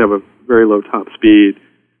 It would have a very low top speed.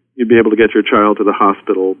 You'd be able to get your child to the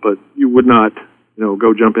hospital, but you would not,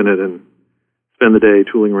 go jump in it and spend the day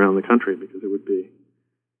tooling around the country, because it would be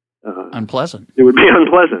unpleasant. It would be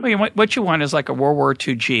unpleasant. Well, what you want is like a World War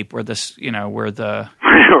II Jeep where where the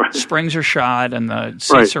springs are shot and the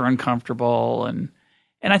seats are uncomfortable, and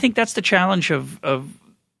I think that's the challenge of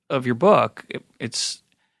your book. It's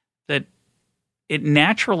that it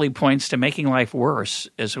naturally points to making life worse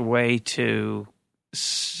as a way to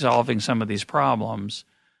solving some of these problems.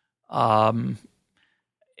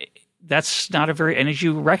 That's not and as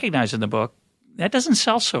you recognize in the book, that doesn't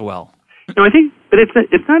sell so well. No, I think, but it's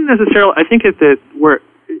not necessarily. I think where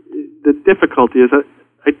the difficulty is,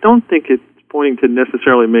 I don't think it's pointing to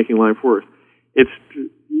necessarily making life worse. It's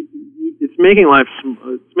making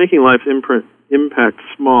life's impact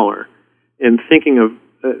smaller, and thinking of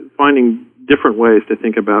finding different ways to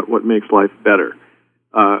think about what makes life better.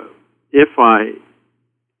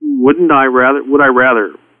 Would I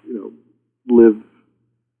rather live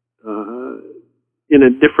in a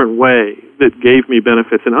different way that gave me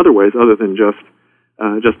benefits in other ways other than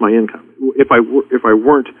just my income? If I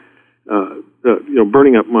weren't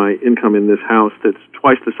burning up my income in this house that's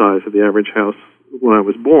twice the size of the average house when I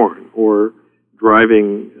was born, or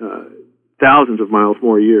driving thousands of miles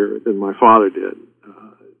more a year than my father did,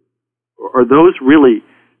 are those really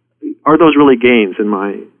gains in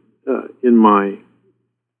my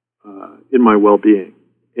well-being?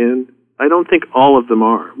 And I don't think all of them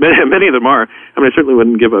are. Many of them are. I mean, I certainly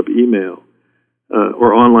wouldn't give up email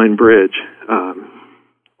or online bridge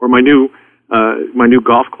or my new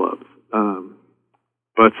golf clubs.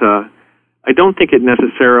 But I don't think it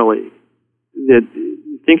necessarily that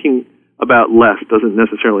thinking about less doesn't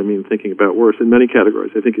necessarily mean thinking about worse. In many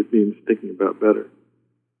categories, I think it means thinking about better.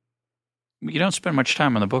 You don't spend much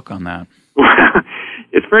time on the book on that.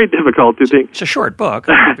 It's very difficult to think. It's a short book.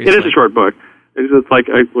 It is a short book. It's like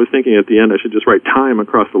I was thinking at the end I should just write time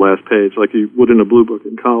across the last page like you would in a blue book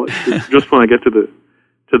in college, just when I get to the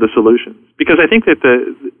solutions. Because I think that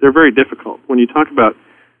they're very difficult. When you talk about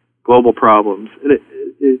global problems,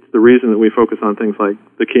 it's the reason that we focus on things like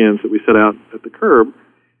the cans that we set out at the curb.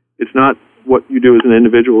 It's not what you do as an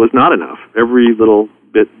individual is not enough. Every little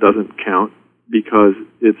bit doesn't count because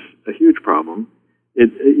it's a huge problem.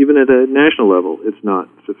 Even at a national level, it's not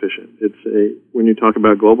sufficient. When you talk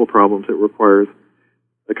about global problems, it requires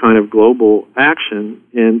a kind of global action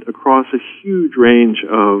and across a huge range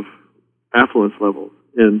of affluence levels.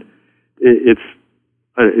 And it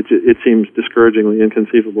seems discouragingly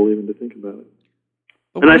inconceivable even to think about it.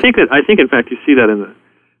 And I think in fact you see that in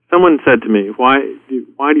someone said to me, why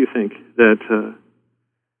do you think that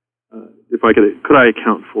if I could I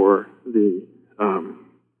account for the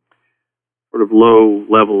sort of low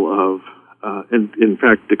level of, and in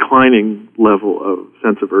fact declining level of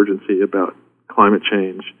sense of urgency about climate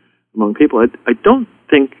change among people? I don't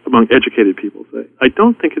think among educated people, I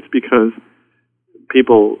don't think it's because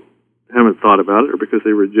people haven't thought about it or because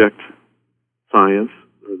they reject science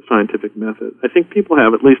or the scientific method. I think people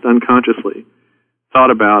have, at least unconsciously,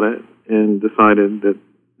 thought about it and decided that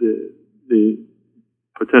the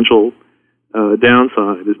potential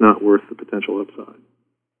downside is not worth the potential upside.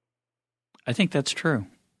 I think that's true.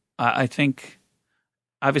 I think,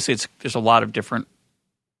 obviously, there's a lot of different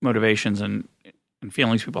motivations and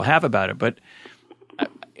feelings people have about it. But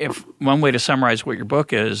if one way to summarize what your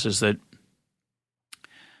book is that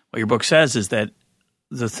what your book says is that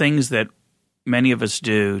the things that many of us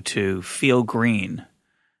do to feel green,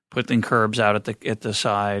 putting curbs out at the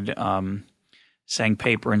side, saying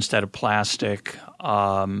paper instead of plastic,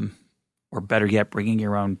 or better yet, bringing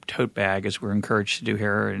your own tote bag, as we're encouraged to do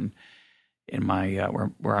here in my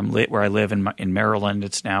where I live in Maryland.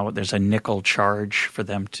 It's now there's a nickel charge for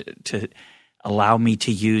them to allow me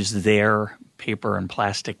to use their paper and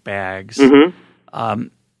plastic bags. Mm-hmm.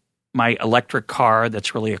 My electric car,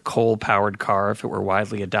 that's really a coal-powered car if it were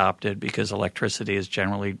widely adopted, because electricity is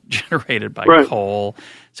generally generated by coal.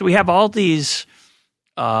 So we have all these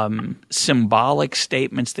symbolic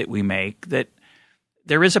statements that we make that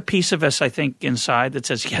there is a piece of us, I think, inside that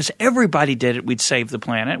says, yes, everybody did it, we'd save the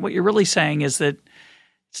planet. What you're really saying is that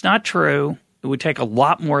it's not true. It would take a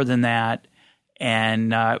lot more than that.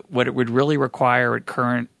 And what it would really require at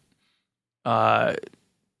current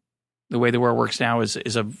the way the world works now is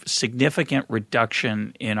a significant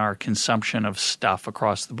reduction in our consumption of stuff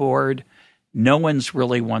across the board. No one's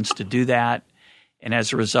really wants to do that. And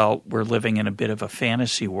as a result, we're living in a bit of a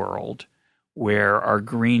fantasy world where our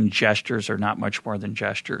green gestures are not much more than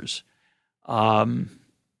gestures. And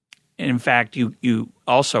in fact, you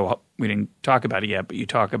also, we didn't talk about it yet, but you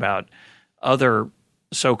talk about other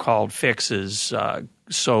so-called fixes,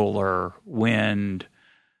 solar, wind,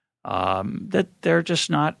 that they're just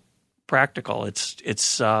not practical.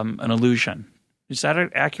 It's an illusion. Is that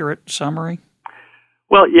an accurate summary?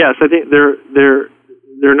 Well, yes. I think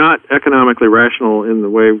they're not economically rational in the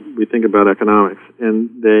way we think about economics, and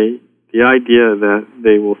the idea that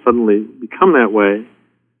they will suddenly become that way,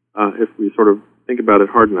 if we sort of think about it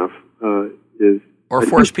hard enough, is or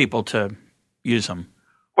force people to use them.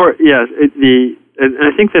 Or yes, and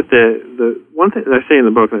I think that the one thing that I say in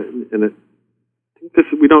the book, and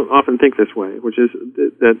we don't often think this way, which is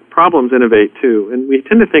that problems innovate too. And we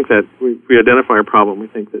tend to think that if we identify a problem, we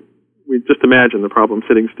think that we just imagine the problem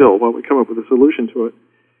sitting still while we come up with a solution to it.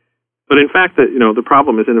 But in fact, the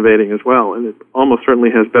problem is innovating as well, and it almost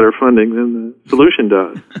certainly has better funding than the solution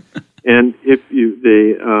does. And if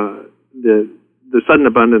the sudden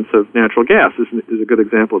abundance of natural gas is a good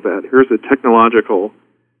example of that. Here's a technological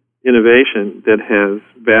innovation that has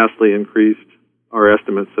vastly increased our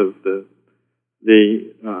estimates of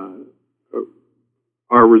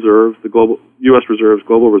our reserves, the global U.S. reserves,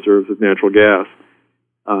 global reserves of natural gas,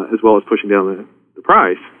 as well as pushing down the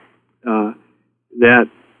price. That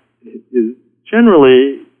is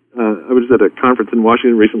generally, I was at a conference in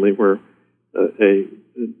Washington recently where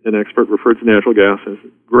an expert referred to natural gas as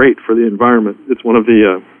great for the environment. It's one of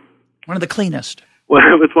the cleanest.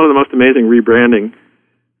 Well, it's one of the most amazing rebranding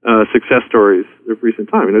success stories of recent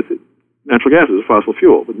time. Natural gas is a fossil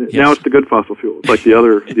fuel, but now it's the good fossil fuel. It's like the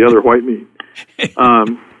other white meat.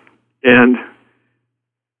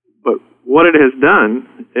 But what it has done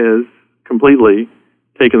is completely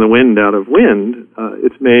taken the wind out of wind.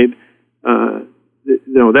 It's made,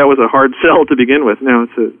 that was a hard sell to begin with. Now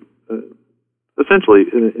it's a essentially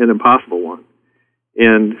an impossible one.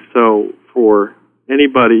 And so for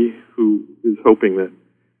anybody who is hoping that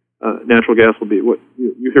natural gas will be what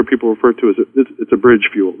you hear people refer to as it's a bridge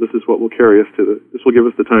fuel. This is what will carry us this will give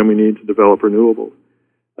us the time we need to develop renewables.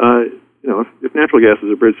 If natural gas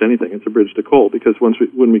is a bridge to anything, it's a bridge to coal, because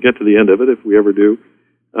when we get to the end of it, if we ever do,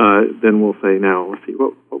 then we'll say, now let's see,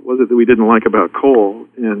 what was it that we didn't like about coal,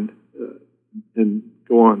 and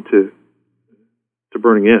go on to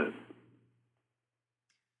burning it.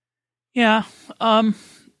 Yeah.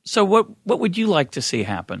 So what would you like to see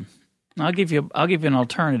happen? I'll give you an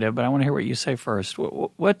alternative, but I want to hear what you say first.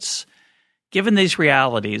 What's given these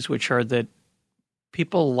realities, which are that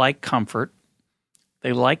people like comfort,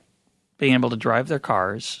 they like being able to drive their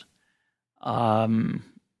cars,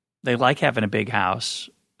 they like having a big house,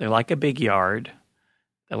 they like a big yard,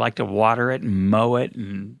 they like to water it and mow it,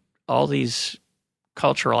 and all these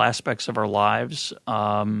cultural aspects of our lives.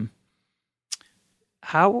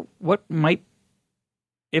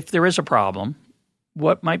 If there is a problem,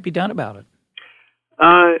 what might be done about it?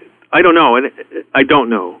 I don't know, and I don't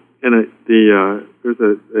know. And there's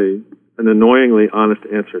an annoyingly honest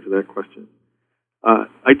answer to that question.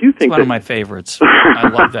 I do think it's one of my favorites. I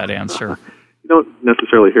love that answer. You don't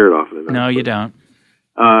necessarily hear it often enough. No, you don't.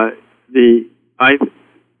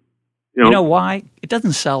 You know why? It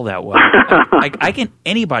doesn't sell that well.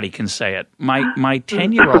 Anybody can say it. My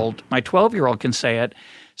 10-year-old, my 12-year-old can say it.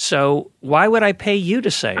 So why would I pay you to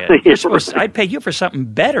say it? I'd pay you for something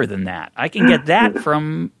better than that. I can get that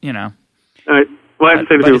from, All right. Well, I have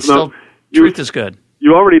to say but still, truth is good.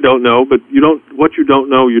 You already don't know, but what you don't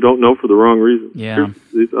know for the wrong reason. Yeah.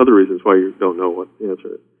 There's other reasons why you don't know what the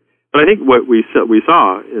answer is. But I think what we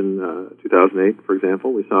saw in 2008, for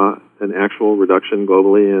example, we saw an actual reduction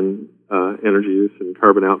globally in energy use and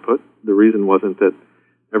carbon output. The reason wasn't that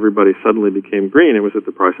everybody suddenly became green. It was that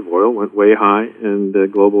the price of oil went way high and the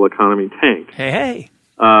global economy tanked. Hey.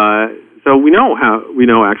 So we know how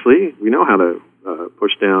to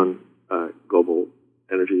push down global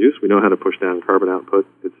energy use. We know how to push down carbon output.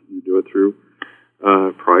 You do it through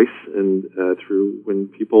price and through when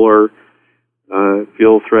people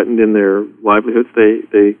feel threatened in their livelihoods,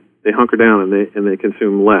 they hunker down and they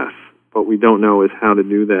consume less. What we don't know is how to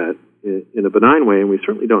do that in a benign way, and we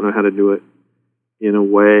certainly don't know how to do it in a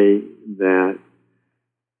way that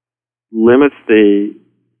limits the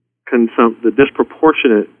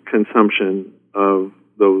disproportionate consumption of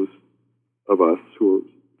those of us who are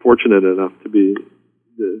fortunate enough to be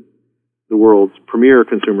the world's premier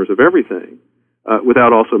consumers of everything,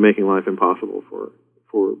 without also making life impossible for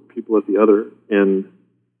people at the other end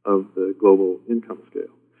of the global income scale.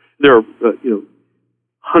 There are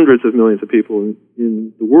hundreds of millions of people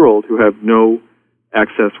in the world who have no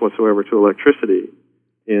access whatsoever to electricity,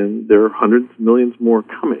 and there are hundreds of millions more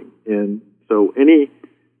coming. And so any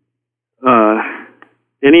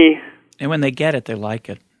and when they get it, they like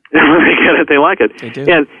it. When they get it, they like it. They do,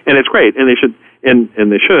 and it's great, and they should, and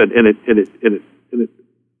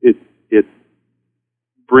it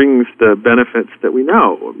brings the benefits that we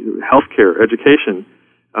know: healthcare, education,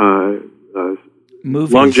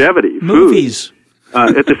 movies, longevity, movies. Food.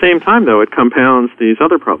 At the same time, though, it compounds these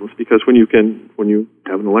other problems, because when you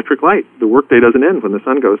have an electric light, the workday doesn't end when the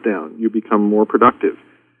sun goes down. You become more productive.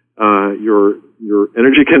 Your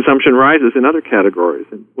energy consumption rises in other categories,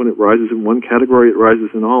 and when it rises in one category, it rises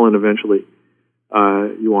in all, and eventually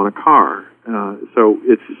you want a car. So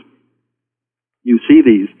you see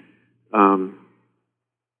these.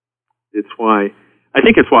 It's why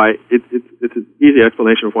it's an easy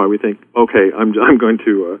explanation of why we think, okay, I'm going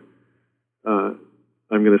to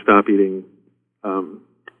stop eating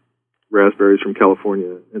raspberries from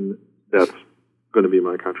California, and that's going to be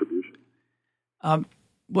my contribution.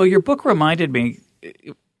 Well, your book reminded me,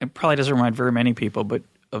 it probably doesn't remind very many people but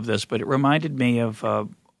it reminded me of a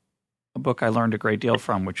book I learned a great deal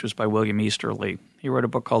from, which was by William Easterly. He wrote a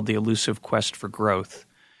book called The Elusive Quest for Growth.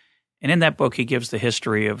 And in that book, he gives the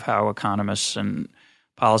history of how economists and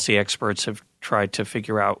policy experts have tried to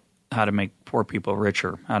figure out how to make poor people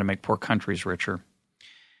richer, how to make poor countries richer.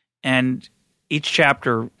 And each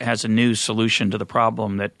chapter has a new solution to the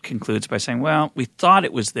problem that concludes by saying, well, we thought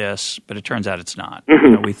it was this, but it turns out it's not.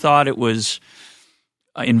 We thought it was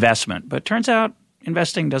investment, but it turns out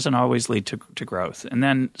investing doesn't always lead to growth. And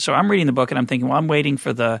then, so I'm reading the book and I'm thinking, well, I'm waiting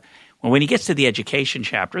for when he gets to the education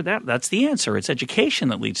chapter, that's the answer. It's education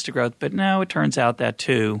that leads to growth. But no, it turns out that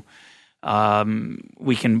too,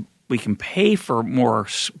 we can pay for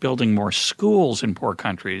building more schools in poor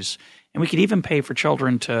countries. And we could even pay for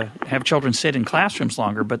children to have children sit in classrooms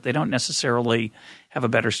longer, but they don't necessarily have a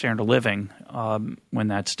better standard of living when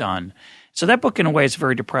that's done. So that book, in a way, is a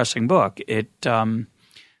very depressing book.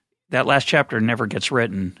 That last chapter never gets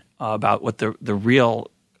written about what the real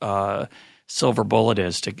silver bullet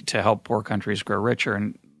is to help poor countries grow richer.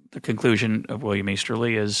 And the conclusion of William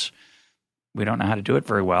Easterly is we don't know how to do it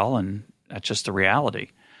very well, and that's just the reality.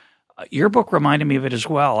 Your book reminded me of it as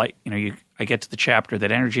well. I get to the chapter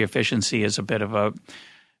that energy efficiency is a bit of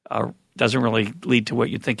doesn't really lead to what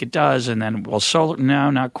you think it does, and then solar, no,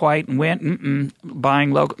 not quite, and wind,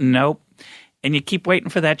 buying local, nope, and you keep waiting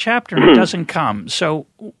for that chapter, and it doesn't come. So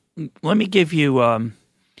let me give you a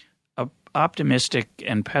optimistic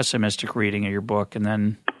and pessimistic reading of your book, and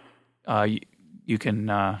then you can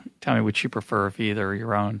tell me which you prefer, if either are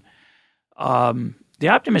your own. The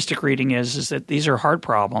optimistic reading is that these are hard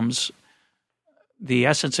problems. The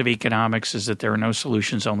essence of economics is that there are no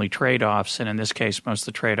solutions, only trade-offs, and in this case, most of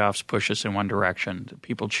the trade-offs push us in one direction.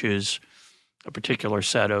 People choose a particular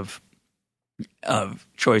set of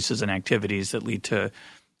choices and activities that lead to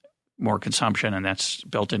more consumption, and that's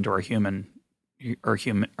built into our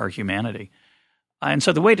humanity. And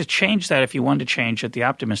so the way to change that, if you want to change it, the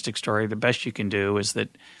optimistic story, the best you can do is that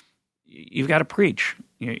you've got to preach.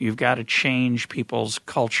 You've got to change people's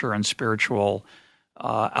culture and spiritual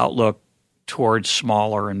outlook towards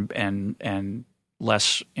smaller and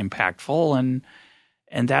less impactful,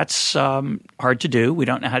 and that's hard to do. We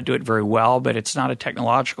don't know how to do it very well, but it's not a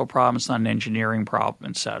technological problem. It's not an engineering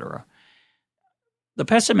problem, et cetera. The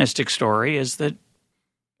pessimistic story is that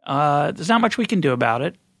there's not much we can do about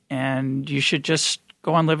it, and you should just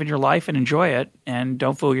go on living your life and enjoy it, and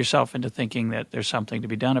don't fool yourself into thinking that there's something to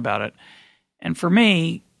be done about it. And for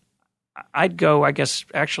me, I'd go, I guess,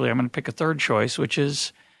 actually, I'm going to pick a third choice, which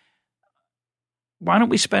is, why don't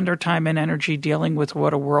we spend our time and energy dealing with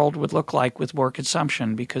what a world would look like with more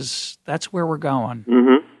consumption? Because that's where we're going.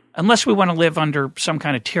 Mm-hmm. Unless we want to live under some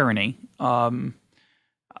kind of tyranny.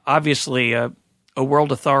 Obviously, a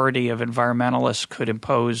world authority of environmentalists could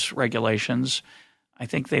impose regulations. I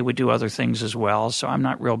think they would do other things as well. So I'm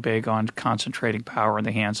not real big on concentrating power in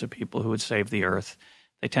the hands of people who would save the earth.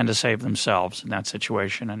 They tend to save themselves in that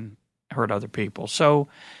situation and hurt other people. So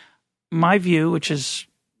my view, which is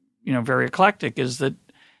very eclectic, is that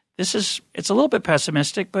it's a little bit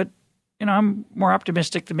pessimistic, but I'm more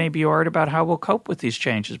optimistic than maybe you are about how we'll cope with these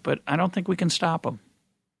changes. But I don't think we can stop them.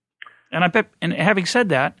 And I bet, and having said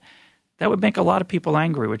that, that would make a lot of people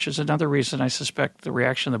angry, which is another reason I suspect the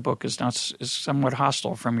reaction of the book is somewhat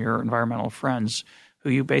hostile from your environmental friends,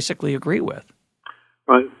 who you basically agree with.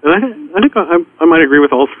 Right, and I think I might agree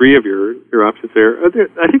with all three of your options there.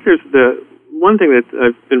 I think there's the one thing that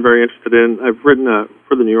I've been very interested in. I've written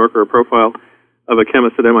for the New Yorker a profile of a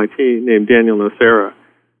chemist at MIT named Daniel Nocera.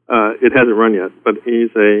 It hasn't run yet, but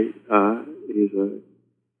he's a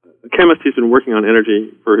chemist who's been working on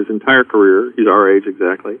energy for his entire career. He's our age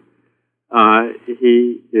exactly.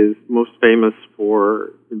 He is most famous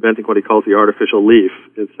for inventing what he calls the artificial leaf.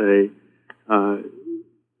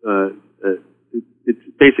 It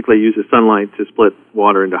basically uses sunlight to split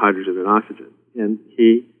water into hydrogen and oxygen. And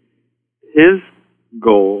his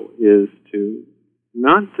goal is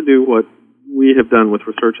not to do what we have done with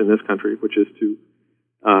research in this country, which is to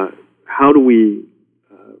how do we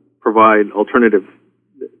provide alternative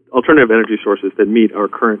energy sources that meet our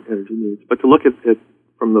current energy needs, but to look at it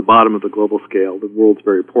from the bottom of the global scale, the world's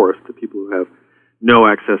very poorest, the people who have no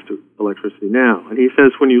access to electricity now. And he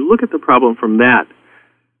says when you look at the problem from that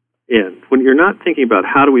end, when you're not thinking about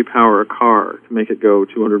how do we power a car to make it go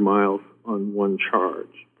 200 miles on one charge,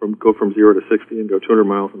 go from 0 to 60 and go 200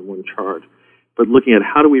 miles on one charge, but looking at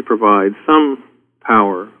how do we provide some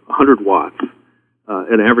power, 100 watts,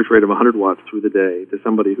 an average rate of 100 watts through the day to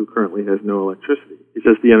somebody who currently has no electricity. He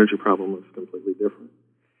says the energy problem is completely different.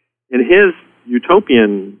 And his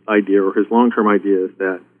utopian idea, or his long-term idea, is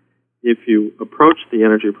that if you approach the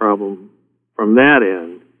energy problem from that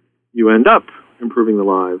end, you end up improving the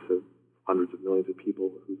lives of hundreds of millions of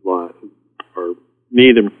people whose lives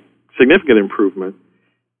need significant improvement.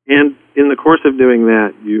 And in the course of doing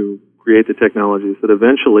that, you create the technologies that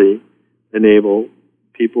eventually enable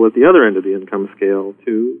people at the other end of the income scale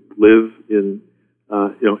to live in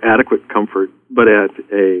adequate comfort, but at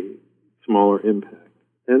a smaller impact.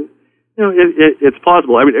 And it's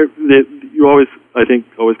plausible. I mean, you always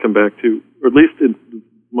come back to, or at least in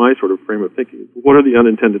my sort of frame of thinking, what are the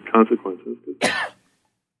unintended consequences?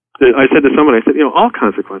 I said to someone, all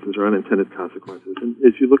consequences are unintended consequences. And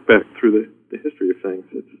as you look back through the history of things,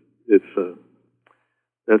 there's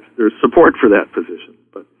support for that position.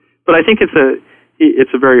 But I think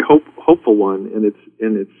it's a very hopeful one, and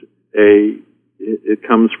it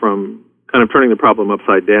comes from kind of turning the problem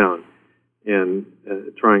upside down and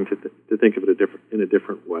trying to think of it in a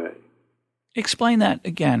different way. Explain that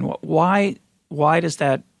again. Why does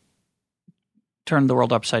that turn the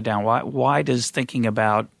world upside down? Why does thinking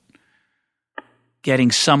about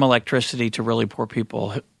getting some electricity to really poor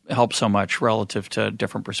people help so much relative to a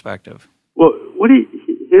different perspective? Well,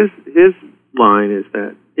 his line is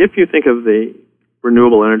that if you think of the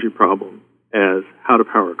renewable energy problem as how to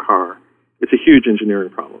power a car, it's a huge engineering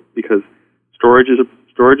problem because storage is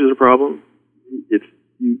a problem.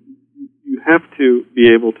 You have to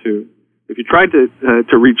be able to. If you tried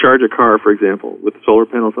to recharge a car, for example, with solar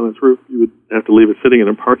panels on its roof, you would have to leave it sitting in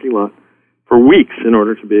a parking lot for weeks in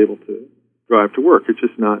order to be able to drive to work. It's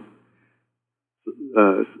just not.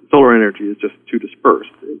 Solar energy is just too dispersed.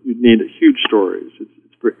 You need a huge storage.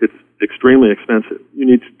 It's extremely expensive. You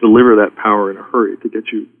need to deliver that power in a hurry to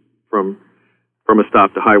get you from a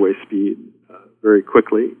stop to highway speed very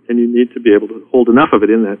quickly, and you need to be able to hold enough of it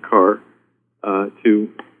in that car to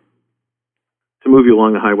move you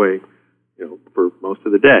along the highway, for most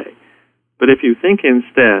of the day. But if you think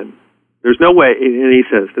instead, there's no way, and he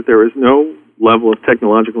says that there is no level of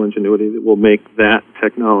technological ingenuity that will make that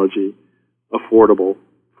technology affordable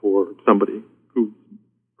for somebody who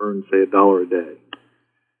earns, say, $1 a day.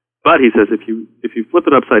 But he says if you flip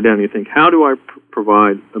it upside down, you think, how do I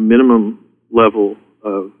provide a minimum level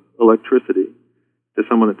of electricity to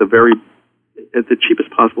someone at the cheapest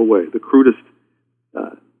possible way, the crudest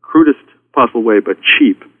possible way, but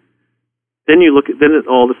cheap? Then you look at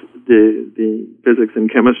all the physics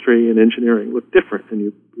and chemistry and engineering look different, and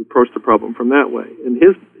you approach the problem from that way. And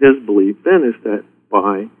his belief then is that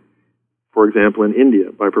by, for example, in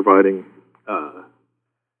India, by providing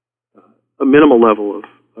a minimal level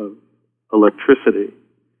of electricity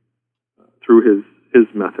through his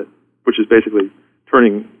method, which is basically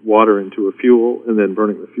turning water into a fuel and then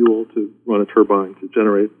burning the fuel to run a turbine to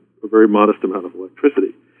generate a very modest amount of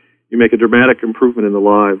electricity, you make a dramatic improvement in the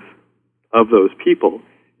lives of those people,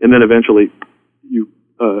 and then eventually you,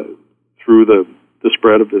 through the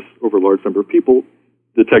spread of this over a large number of people,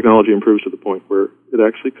 the technology improves to the point where it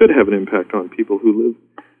actually could have an impact on people who live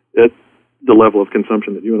at the level of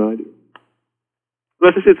consumption that you and I do.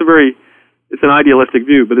 But it's an idealistic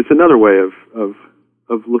view, but it's another way of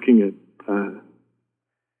looking at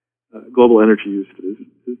global energy use that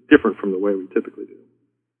is different from the way we typically do.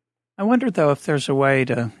 I wonder, though, if there's a way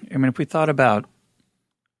if we thought about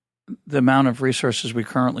the amount of resources we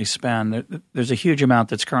currently spend, there's a huge amount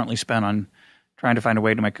that's currently spent on trying to find a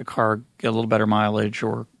way to make a car get a little better mileage,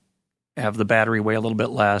 or have the battery weigh a little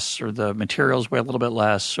bit less, or the materials weigh a little bit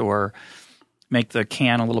less, or make the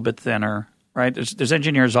can a little bit thinner, right? There's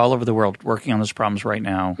engineers all over the world working on those problems right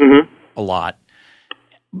now, a lot.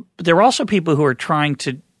 But there are also people who are trying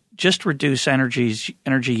to just reduce energy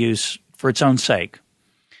use for its own sake.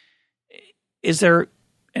 Is there,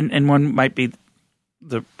 and one might be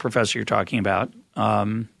the professor you're talking about,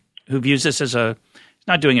 who views this as he's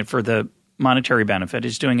not doing it for the monetary benefit.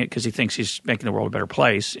 He's doing it because he thinks he's making the world a better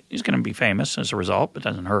place. He's going to be famous as a result. It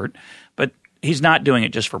doesn't hurt. But he's not doing it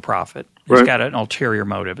just for profit. He's got an ulterior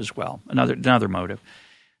motive as well, another motive.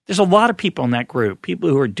 There's a lot of people in that group, people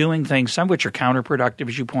who are doing things, some of which are counterproductive,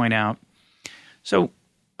 as you point out. So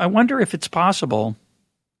I wonder if it's possible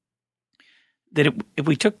that if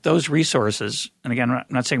we took those resources, and again, I'm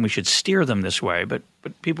not saying we should steer them this way, but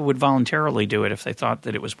people would voluntarily do it if they thought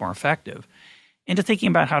that it was more effective, into thinking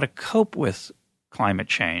about how to cope with climate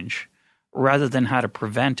change rather than how to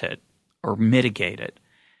prevent it or mitigate it.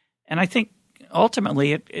 And I think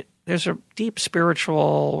ultimately there's a deep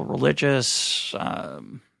spiritual, religious,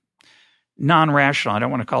 non-rational, I don't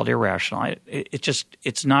want to call it irrational.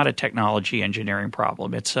 It's not a technology engineering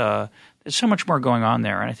problem. There's so much more going on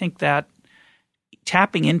there. And I think that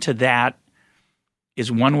tapping into that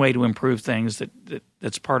is one way to improve things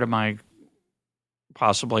that's part of my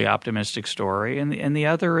possibly optimistic story. And the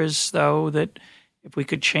other is, though, that if we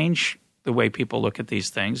could change the way people look at these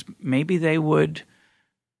things, maybe they would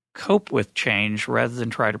cope with change rather than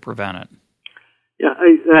try to prevent it. Yeah,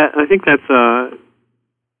 I think that's.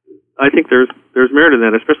 I think there's merit in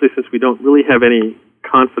that, especially since we don't really have any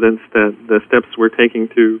confidence that the steps we're taking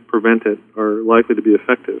to prevent it are likely to be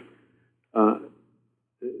effective.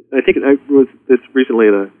 I think I was this recently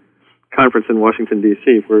at a conference in Washington,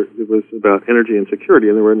 D.C., where it was about energy and security,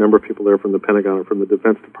 and there were a number of people there from the Pentagon or from the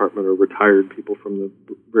Defense Department or retired people from the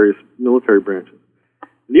various military branches.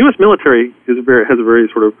 The U.S. military has a very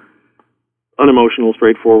sort of unemotional,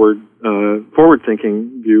 straightforward,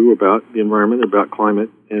 forward-thinking view about the environment, about climate,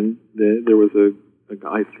 and there was a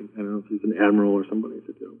guy, I don't know if he's an admiral or somebody,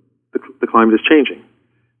 said, the climate is changing.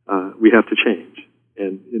 We have to change.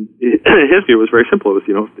 And his view was very simple. It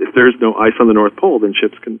was, if there's no ice on the North Pole, then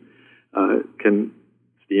ships can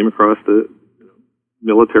steam across the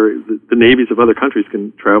military, the navies of other countries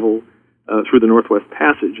can travel through the Northwest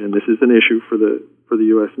Passage, and this is an issue for the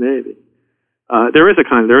U.S. Navy. There is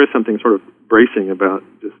something sort of bracing about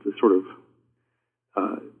just the sort of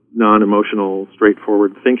non-emotional,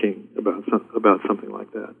 straightforward thinking about something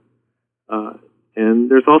like that.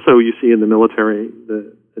 And there's also, you see in the military,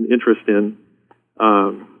 an interest in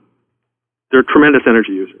they're tremendous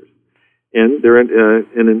energy users, and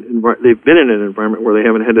they've been in an environment where they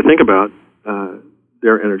haven't had to think about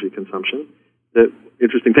their energy consumption. The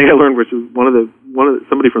interesting thing I learned was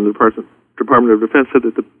somebody from the Department of Defense said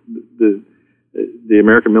that the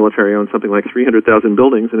American military owns something like 300,000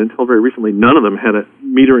 buildings, and until very recently, none of them had a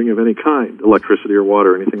metering of any kind, electricity or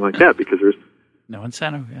water or anything like that, because there's no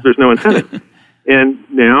incentive. Yeah. There's no incentive. And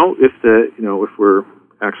now, if we're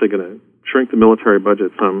actually going to shrink the military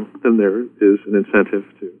budget some, then there is an incentive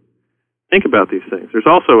to think about these things. There's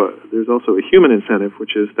also a human incentive,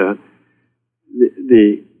 which is that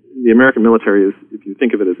the American military is, if you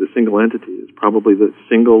think of it as a single entity, is probably the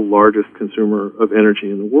single largest consumer of energy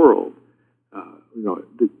in the world.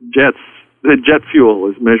 The jet fuel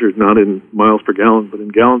is measured not in miles per gallon, but in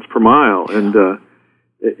gallons per mile, and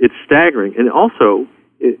it's staggering. And also,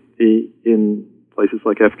 in places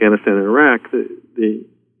like Afghanistan and Iraq, the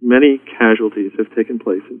many casualties have taken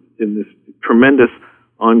place in this tremendous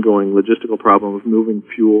ongoing logistical problem of moving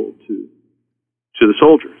fuel to the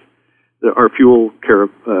soldiers. Our fuel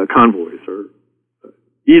convoys are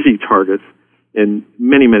easy targets, and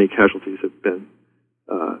many casualties have been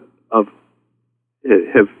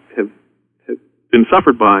been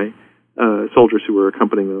suffered by soldiers who were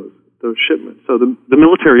accompanying those shipments. So the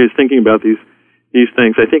military is thinking about these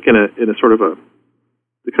things, I think, in a sort of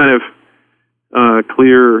the kind of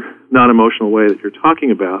clear, non-emotional way that you're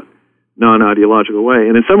talking about, non-ideological way.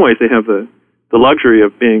 And in some ways, they have the luxury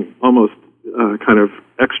of being almost kind of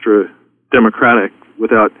extra democratic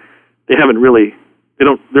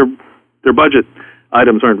their budget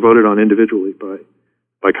items aren't voted on individually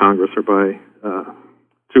by Congress or by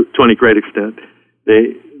to any great extent.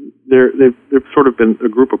 They've sort of been a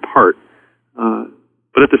group apart.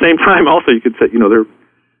 But at the same time, also, you could say,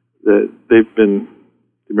 the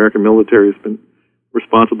American military has been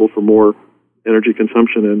responsible for more energy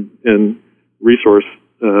consumption and resource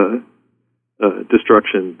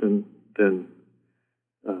destruction than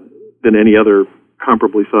any other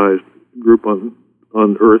comparably sized group on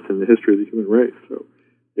Earth in the history of the human race. So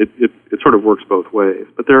it sort of works both ways.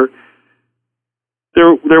 But there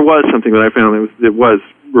was something that I found that was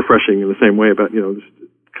refreshing in the same way about just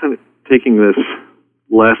kind of taking this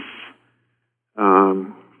less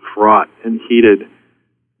fraught and heated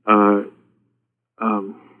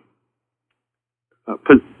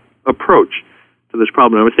approach to this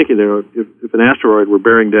problem. I was thinking if an asteroid were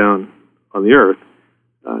bearing down on the Earth,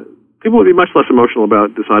 people would be much less emotional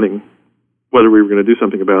about deciding whether we were going to do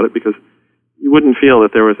something about it, because you wouldn't feel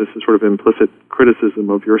that there was this sort of implicit criticism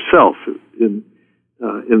of yourself in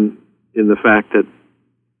the fact that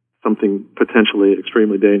something potentially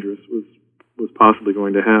extremely dangerous was possibly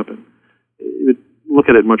going to happen. You would look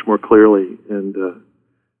at it much more clearly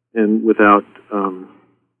and without.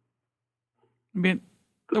 There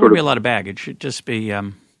wouldn't be a lot of baggage. It'd just be,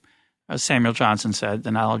 as Samuel Johnson said,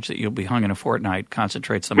 the knowledge that you'll be hung in a fortnight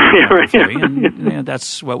concentrates the mind wonderfully, and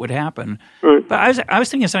that's what would happen. Right. But I was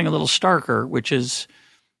thinking of something a little starker, which is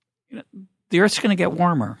the Earth's going to get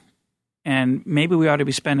warmer, and maybe we ought to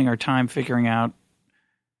be spending our time figuring out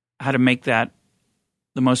how to make that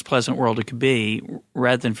the most pleasant world it could be,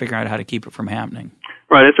 rather than figuring out how to keep it from happening.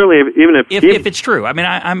 Right. It's certainly even if it's true. I mean,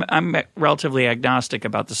 I'm relatively agnostic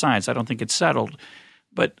about the science. I don't think it's settled.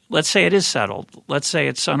 But let's say it is settled. Let's say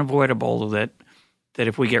it's unavoidable that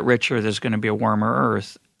if we get richer, there's going to be a warmer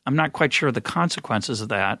Earth. I'm not quite sure the consequences of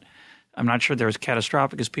that. I'm not sure they're as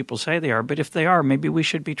catastrophic as people say they are. But if they are, maybe we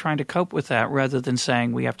should be trying to cope with that rather than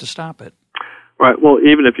saying we have to stop it. Right. Well,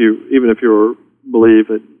 even if you believe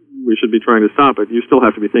that we should be trying to stop it, you still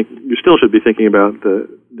have to be thinking. You still should be thinking about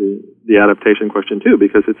the adaptation question too,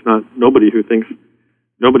 because it's not nobody who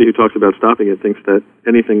talks about stopping it thinks that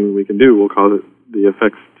anything we can do will cause the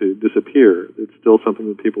effects to disappear. It's still something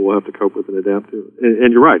that people will have to cope with and adapt to.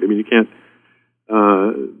 And you're right. I mean, you can't.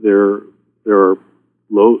 There are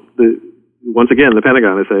once again, the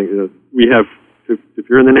Pentagon is saying, we have. If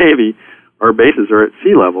you're in the Navy, our bases are at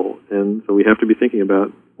sea level, and so we have to be thinking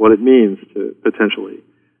about what it means to potentially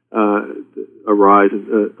a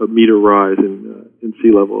meter rise in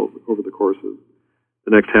sea level over the course of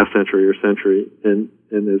the next half century or century. And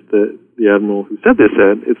as the admiral who said this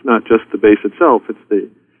said, it's not just the base itself; it's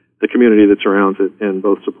the community that surrounds it and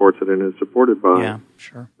both supports it and is supported by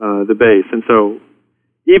the base. And so,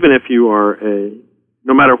 even if you are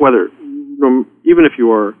no matter whether, even if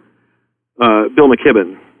you are Bill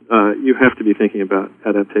McKibben, you have to be thinking about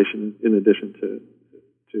adaptation in addition to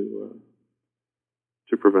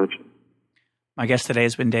prevention. My guest today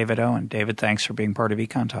has been David Owen. David, thanks for being part of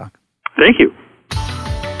Econ Talk. Thank you.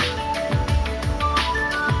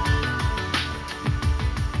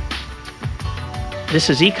 This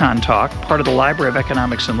is Econ Talk, part of the Library of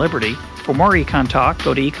Economics and Liberty. For more Econ Talk,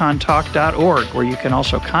 go to econtalk.org, where you can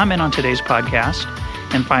also comment on today's podcast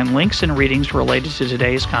and find links and readings related to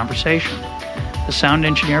today's conversation. The sound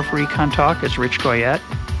engineer for Econ Talk is Rich Goyette.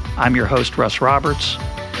 I'm your host, Russ Roberts.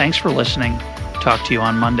 Thanks for listening. Talk to you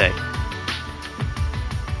on Monday.